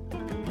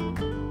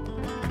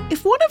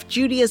 If one of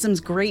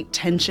Judaism's great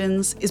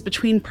tensions is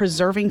between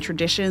preserving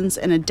traditions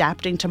and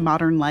adapting to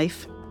modern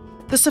life,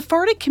 the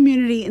Sephardic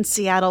community in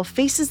Seattle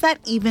faces that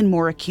even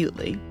more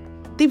acutely.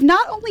 They've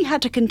not only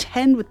had to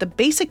contend with the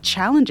basic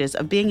challenges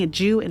of being a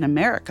Jew in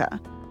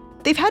America,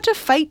 they've had to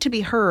fight to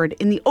be heard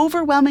in the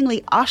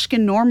overwhelmingly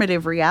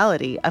Ashkenormative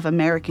reality of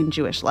American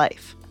Jewish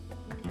life.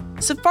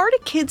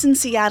 Sephardic kids in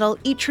Seattle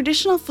eat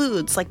traditional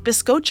foods like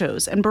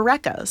bizcochos and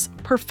burekas,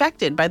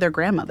 perfected by their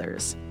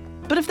grandmothers.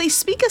 But if they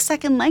speak a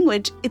second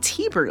language, it's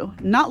Hebrew,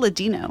 not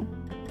Ladino.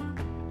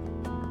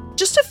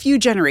 Just a few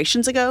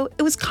generations ago,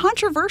 it was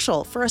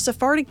controversial for a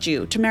Sephardic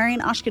Jew to marry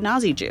an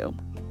Ashkenazi Jew.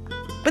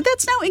 But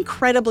that's now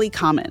incredibly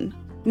common.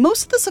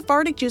 Most of the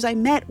Sephardic Jews I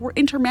met were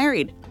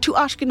intermarried to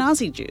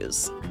Ashkenazi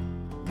Jews.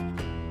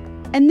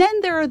 And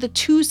then there are the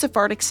 2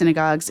 Sephardic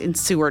synagogues in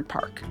Seward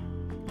Park.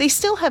 They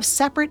still have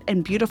separate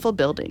and beautiful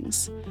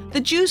buildings.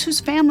 The Jews whose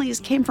families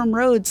came from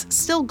Rhodes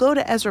still go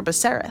to Ezra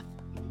B'Sereth,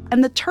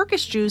 and the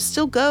Turkish Jews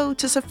still go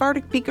to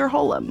Sephardic Bikur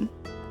Cholim.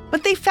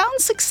 But they found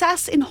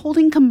success in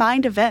holding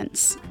combined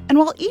events, and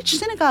while each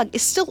synagogue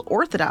is still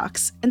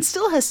Orthodox and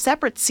still has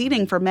separate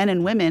seating for men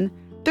and women,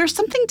 there's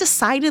something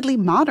decidedly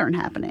modern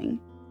happening.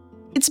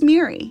 It's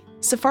Miri,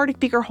 Sephardic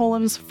Bikur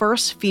Cholim's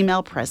first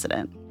female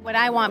president. What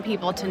I want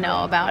people to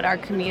know about our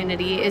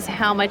community is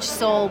how much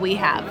soul we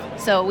have.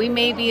 So we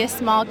may be a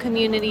small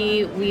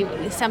community.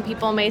 Some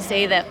people may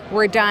say that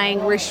we're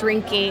dying, we're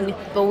shrinking,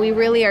 but we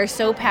really are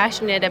so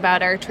passionate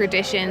about our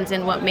traditions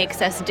and what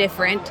makes us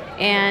different,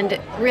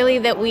 and really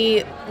that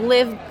we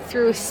live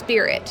through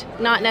spirit,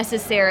 not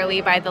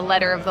necessarily by the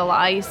letter of the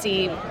law. You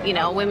see,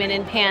 women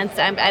in pants.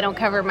 I don't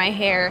cover my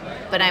hair,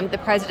 but I'm the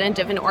president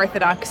of an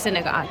Orthodox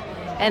synagogue.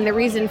 And the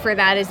reason for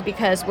that is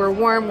because we're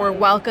warm, we're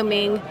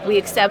welcoming, we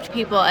accept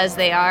people as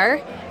they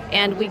are,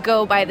 and we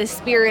go by the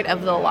spirit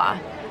of the law.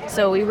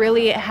 So we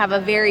really have a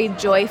very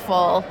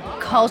joyful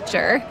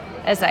culture,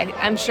 as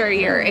I'm sure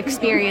you're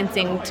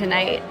experiencing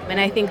tonight. And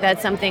I think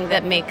that's something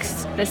that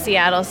makes the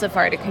Seattle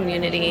Sephardic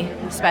community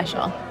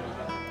special.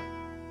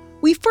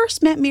 We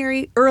first met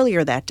Miri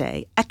earlier that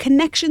day at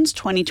Connections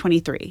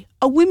 2023,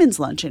 a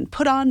women's luncheon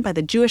put on by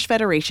the Jewish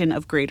Federation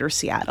of Greater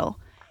Seattle.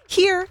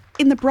 Here,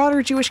 in the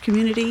broader Jewish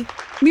community,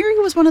 Miri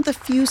was one of the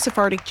few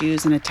Sephardic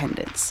Jews in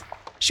attendance.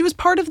 She was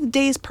part of the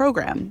day's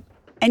program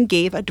and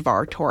gave a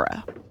Dvar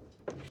Torah.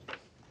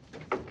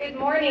 Good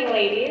morning,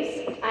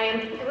 ladies. I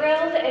am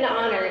thrilled and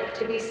honored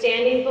to be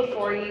standing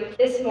before you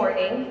this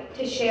morning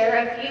to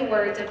share a few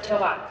words of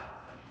Torah.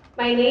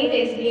 My name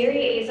is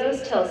Miri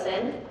Azos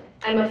Tilson.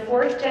 I'm a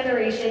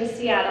 4th-generation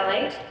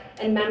Seattleite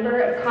and member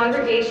of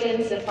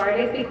Congregation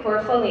Sephardic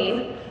Bikur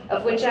Cholim,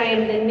 of which I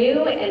am the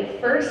new and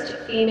first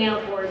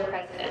female board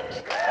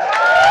president.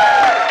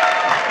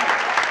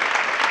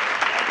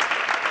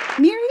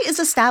 Miri is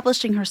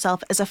establishing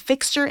herself as a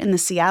fixture in the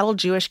Seattle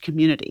Jewish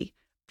community,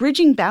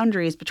 bridging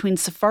boundaries between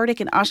Sephardic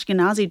and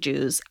Ashkenazi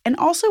Jews, and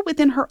also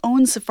within her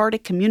own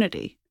Sephardic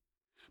community.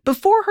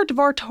 Before her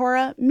Dvar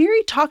Torah,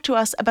 Miri talked to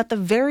us about the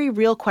very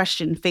real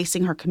question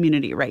facing her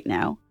community right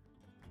now: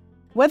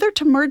 whether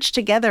to merge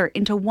together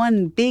into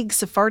one big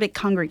Sephardic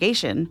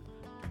congregation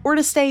or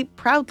to stay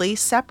proudly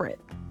separate.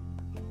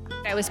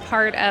 I was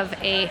part of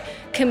a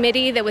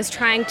committee that was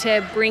trying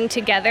to bring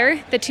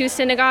together the 2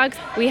 synagogues.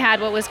 We had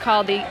what was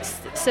called the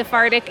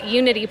Sephardic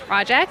Unity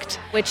Project,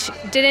 which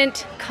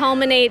didn't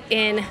culminate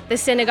in the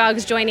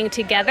synagogues joining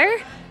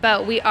together,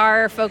 but we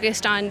are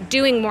focused on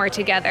doing more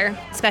together,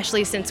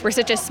 especially since we're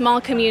such a small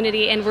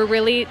community and we're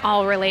really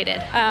all related.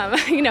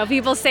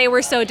 People say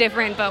we're so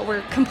different, but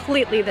we're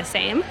completely the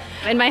same.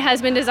 And my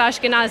husband is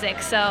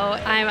Ashkenazic, so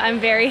I'm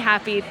very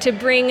happy to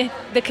bring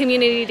the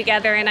community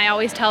together, and I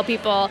always tell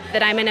people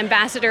that I'm an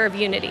ambassador of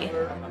unity.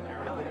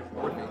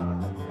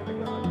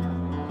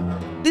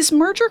 This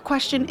merger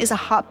question is a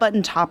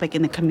hot-button topic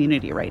in the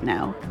community right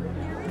now.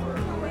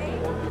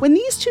 When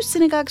these 2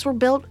 synagogues were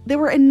built, there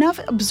were enough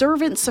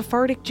observant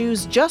Sephardic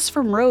Jews just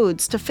from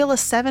Rhodes to fill a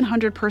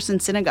 700-person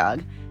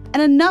synagogue,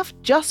 and enough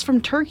just from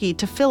Turkey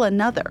to fill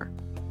another.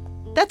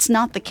 That's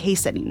not the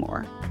case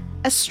anymore.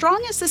 As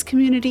strong as this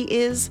community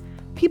is,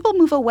 people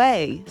move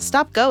away,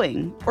 stop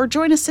going, or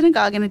join a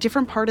synagogue in a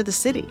different part of the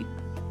city.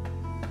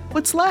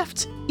 What's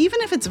left, even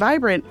if it's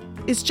vibrant,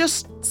 is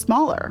just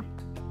smaller.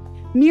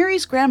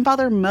 Miri's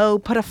grandfather Mo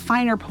put a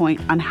finer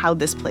point on how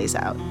this plays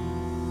out.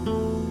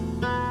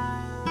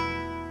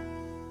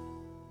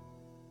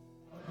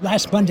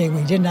 Last Monday,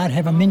 we did not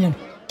have a minyan.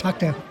 Talked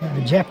to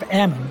Jeff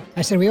Ammon.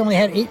 I said, we only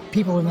had 8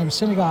 people in the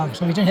synagogue,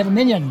 so we didn't have a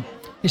minyan.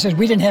 He said,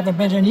 we didn't have a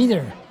minyan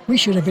either. We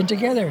should have been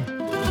together.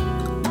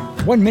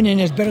 1 minyan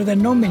is better than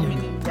no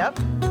minyan. Yep.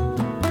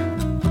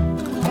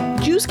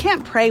 Jews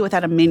can't pray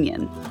without a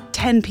minyan.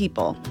 10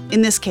 people.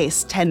 In this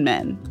case, 10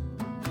 men.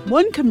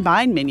 One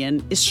combined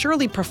minyan is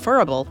surely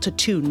preferable to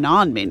 2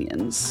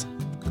 non-minyans.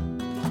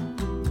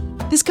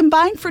 This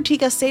combined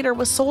Frutika Seder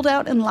was sold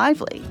out and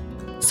lively.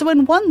 So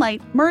in one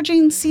light,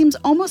 merging seems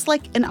almost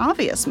like an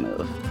obvious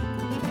move.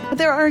 But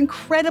there are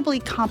incredibly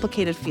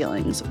complicated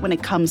feelings when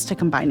it comes to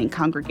combining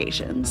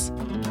congregations.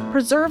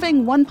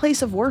 Preserving one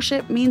place of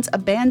worship means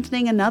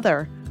abandoning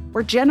another,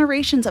 where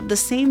generations of the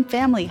same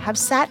family have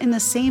sat in the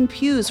same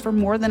pews for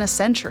more than a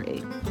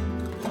century.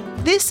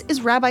 This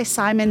is Rabbi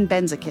Simon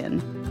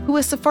Benzikin, who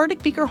was Sephardic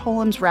Bikur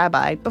Cholim's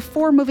rabbi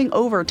before moving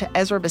over to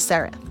Ezra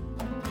B'Sereth.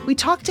 We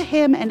talked to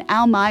him and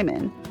Al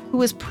Maimon, who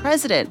was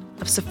president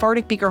of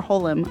Sephardic Bikur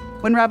Cholim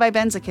when Rabbi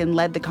Benzikin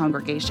led the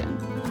congregation.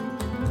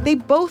 They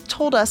both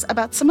told us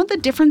about some of the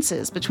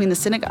differences between the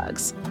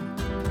synagogues,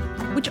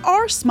 which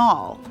are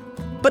small,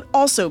 but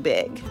also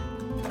big.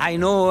 I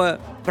know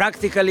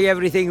practically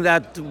everything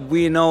that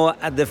we know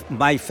at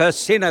my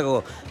first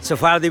synagogue,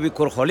 Sephardic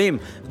Bikur Cholim.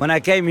 When I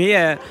came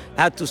here,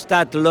 I had to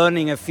start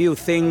learning a few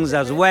things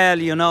as well,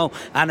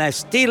 and I'm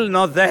still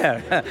not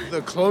there.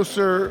 The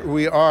closer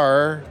we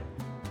are,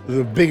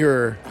 the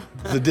bigger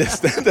the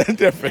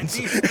difference.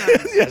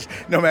 Yes,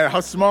 no matter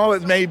how small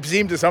it may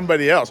seem to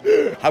somebody else.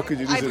 How could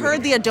you do I've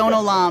heard the Adon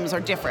Olams are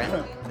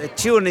different. The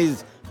tune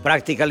is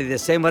practically the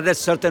same, but there's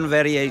certain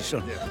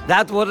variation.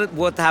 That's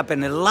what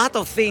happened. A lot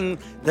of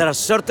things, there are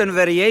certain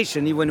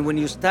variation. Even when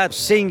you start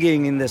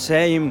singing in the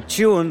same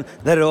tune,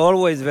 there are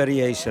always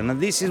variation.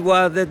 And this is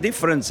what the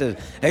differences.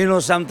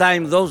 And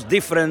sometimes those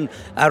different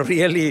are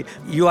really,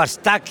 you are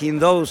stuck in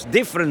those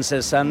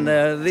differences, and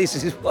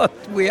this is what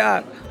we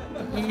are.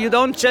 You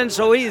don't change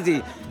so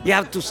easy. You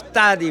have to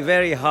study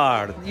very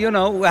hard. We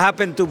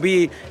happen to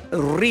be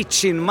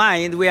rich in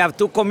mind. We have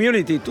 2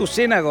 communities, 2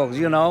 synagogues,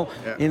 Yeah.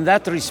 In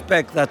that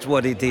respect, that's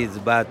what it is.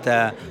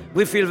 But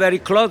we feel very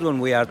close when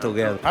we are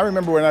together. I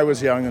remember when I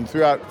was young, and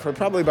throughout, for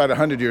probably about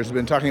 100 years, we've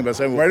been talking about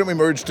saying, why don't we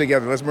merge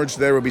together? Let's merge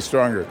together, we'll be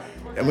stronger.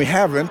 And we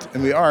haven't,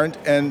 and we aren't,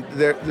 and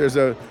there's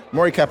a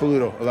Mori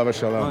Capelouto, Alav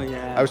Shalom. Oh,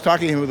 yeah. I was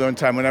talking to him one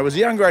time. When I was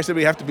younger, I said,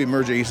 we have to be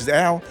merging. He says,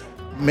 Al,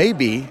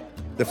 maybe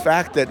the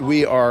fact that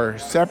we are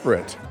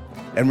separate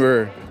and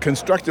we're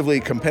constructively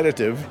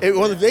competitive,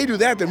 if they do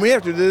that, then we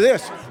have to do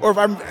this. Or if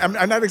I'm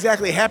not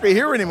exactly happy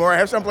here anymore, I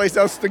have someplace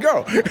else to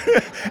go.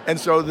 And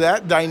so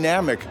that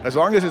dynamic, as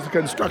long as it's a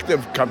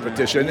constructive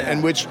competition,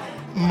 in which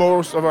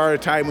most of our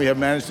time we have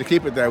managed to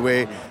keep it that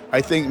way, I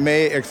think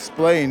may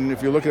explain,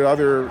 if you look at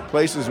other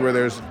places where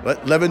there's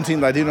Levantine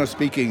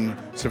Ladino-speaking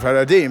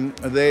Sephardim,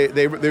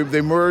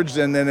 they merged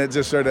and then it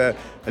just sort of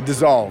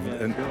dissolved.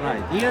 And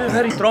right. You're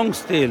very strong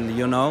still,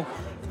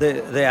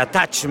 the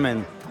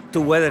attachment to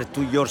whether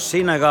to your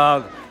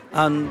synagogue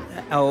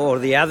or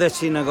the other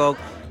synagogue.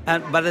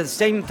 But at the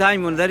same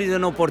time, when there is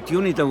an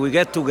opportunity, we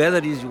get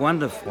together, is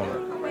wonderful.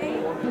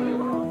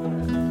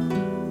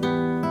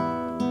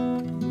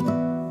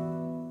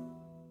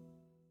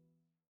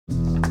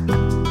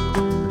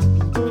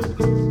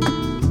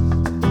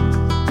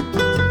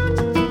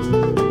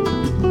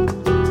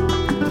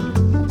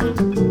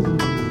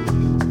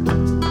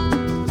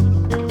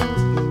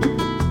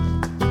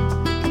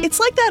 It's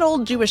like that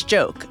old Jewish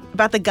joke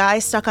about the guy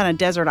stuck on a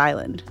desert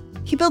island.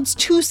 He builds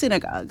 2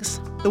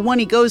 synagogues, the one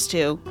he goes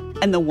to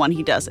and the one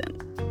he doesn't.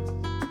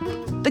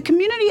 The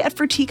community at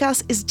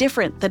Frutikas is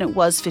different than it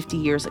was 50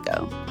 years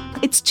ago.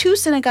 It's 2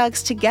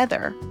 synagogues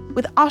together,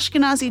 with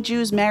Ashkenazi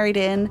Jews married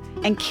in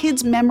and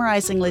kids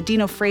memorizing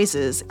Ladino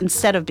phrases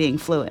instead of being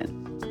fluent.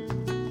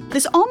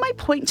 This all might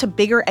point to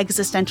bigger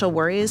existential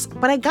worries,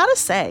 but I gotta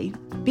say,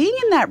 being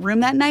in that room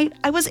that night,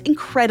 I was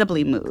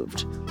incredibly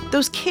moved.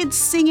 Those kids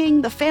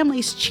singing, the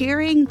families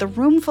cheering, the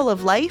room full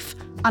of life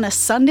on a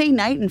Sunday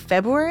night in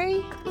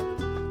February?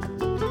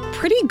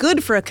 Pretty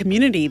good for a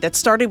community that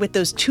started with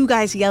those 2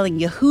 guys yelling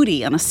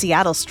Yehudi on a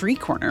Seattle street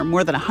corner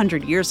more than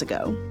 100 years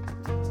ago.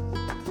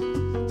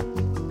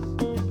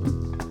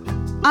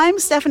 I'm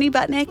Stephanie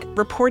Butnick,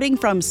 reporting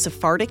from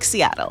Sephardic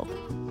Seattle.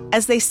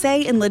 As they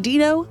say in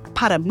Ladino,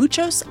 para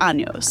muchos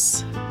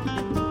años.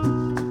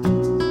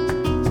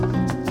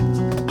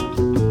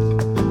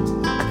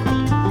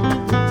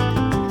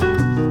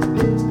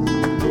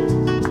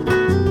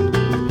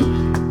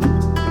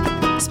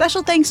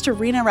 Special thanks to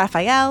Rena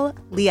Raphael,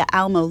 Leah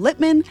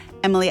Almo-Lippman,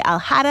 Emily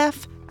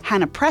Al-Hadaf,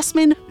 Hannah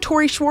Pressman,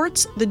 Tori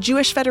Schwartz, the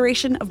Jewish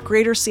Federation of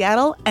Greater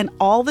Seattle, and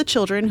all the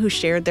children who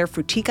shared their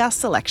Frutikas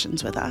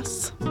selections with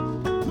us.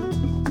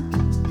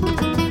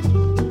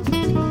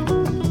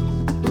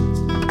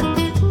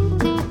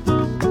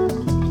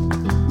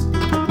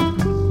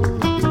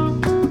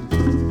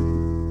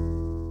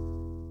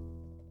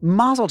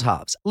 Mazel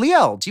tovs.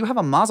 Liel, do you have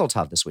a mazel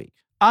tov this week?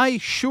 I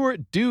sure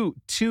do,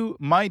 to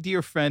my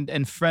dear friend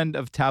and friend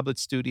of Tablet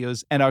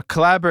Studios and our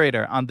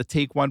collaborator on the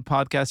Take One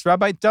podcast,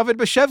 Rabbi David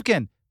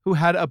Bashevkin, who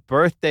had a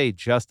birthday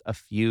just a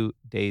few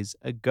days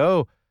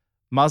ago.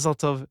 Mazel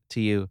tov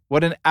to you.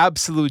 What an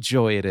absolute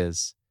joy it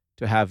is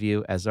to have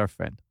you as our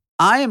friend.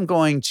 I am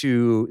going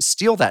to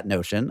steal that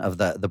notion of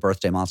the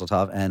birthday mazel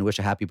tov and wish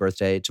a happy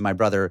birthday to my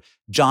brother,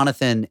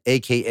 Jonathan,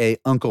 a.k.a.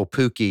 Uncle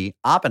Pookie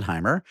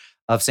Oppenheimer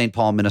of St.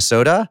 Paul,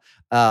 Minnesota.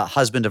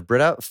 husband of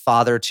Britta,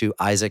 father to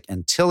Isaac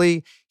and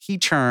Tilly. He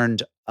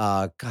turned,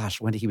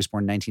 when he was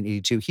born in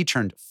 1982, he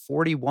turned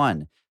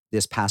 41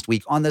 this past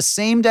week on the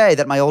same day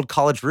that my old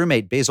college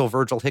roommate, Basil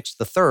Virgil Hicks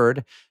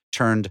III,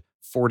 turned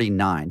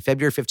 49.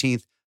 February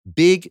 15th,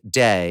 big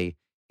day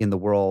in the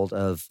world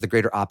of the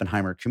greater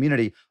Oppenheimer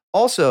community.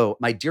 Also,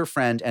 my dear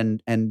friend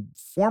and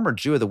former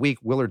Jew of the Week,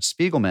 Willard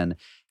Spiegelman,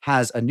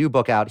 has a new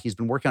book out. He's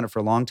been working on it for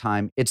a long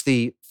time. It's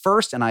the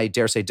first, and I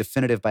dare say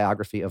definitive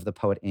biography of the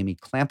poet Amy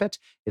Clampett.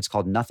 It's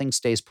called Nothing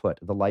Stays Put,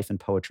 The Life and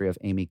Poetry of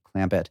Amy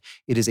Clampett.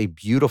 It is a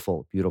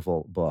beautiful,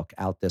 beautiful book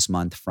out this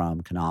month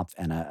from Knopf,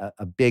 and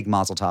a big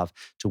mazel tov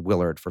to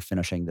Willard for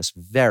finishing this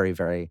very,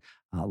 very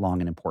long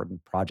and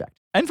important project.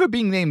 And for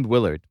being named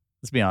Willard,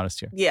 let's be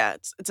honest here. Yeah,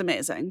 it's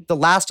amazing. The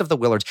last of the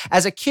Willards.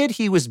 As a kid,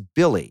 he was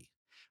Billy,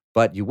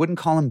 but you wouldn't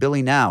call him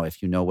Billy now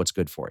if you know what's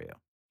good for you.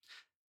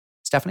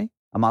 Stephanie,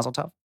 a mazel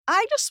tov?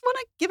 I just want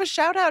to give a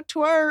shout out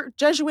to our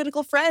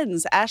Jesuitical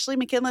friends, Ashley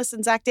McKinless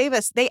and Zach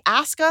Davis. They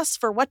ask us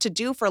for what to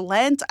do for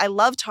Lent. I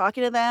love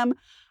talking to them.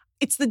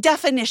 It's the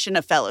definition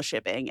of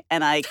fellowshipping,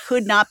 and I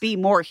could not be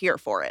more here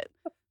for it.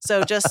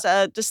 So just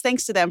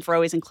thanks to them for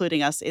always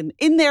including us in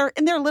their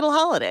little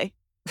holiday.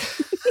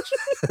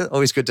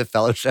 Always good to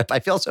fellowship. I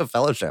feel so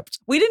fellowshipped.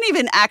 We didn't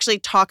even actually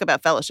talk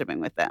about fellowshipping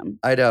with them.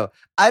 I know.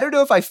 I don't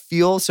know if I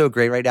feel so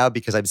great right now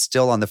because I'm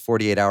still on the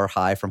 48-hour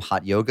high from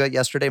hot yoga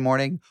yesterday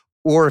morning,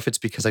 or if it's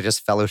because I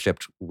just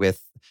fellowshipped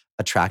with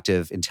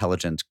attractive,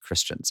 intelligent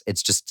Christians.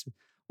 It's just,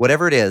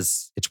 whatever it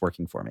is, it's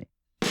working for me.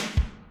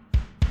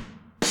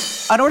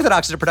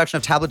 Unorthodox is a production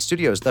of Tablet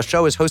Studios. The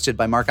show is hosted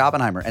by Mark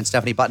Oppenheimer and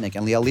Stephanie Butnick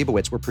and Liel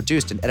Leibowitz. We're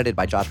produced and edited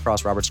by Josh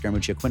Cross, Robert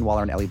Scaramucci, Quinn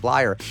Waller, and Ellie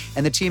Blyer.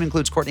 And the team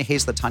includes Courtney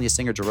Hazlett, Tanya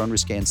Singer, Jerome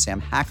Rusquet, and Sam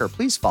Hacker.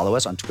 Please follow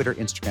us on Twitter,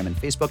 Instagram, and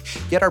Facebook.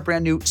 Get our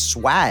brand new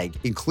swag,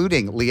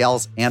 including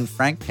Liel's and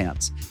Frank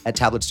pants, at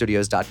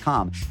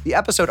tabletstudios.com. The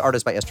episode art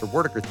is by Esther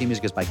Werdiger. Theme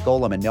music is by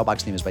Golem, and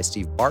mailbox theme is by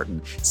Steve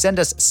Barton. Send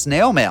us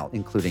snail mail,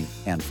 including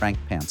and Frank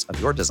pants of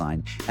your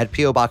design, at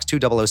P.O. Box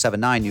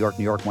 20079, New York,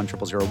 New York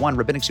 10001.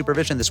 Rabbinic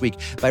supervision this week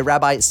by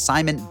Rabbi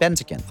Simon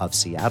Bentikin of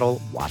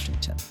Seattle,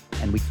 Washington.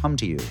 And we come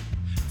to you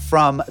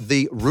from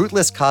the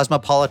rootless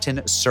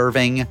cosmopolitan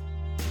serving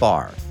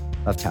bar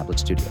of Tablet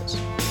Studios.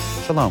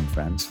 Shalom,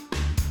 friends.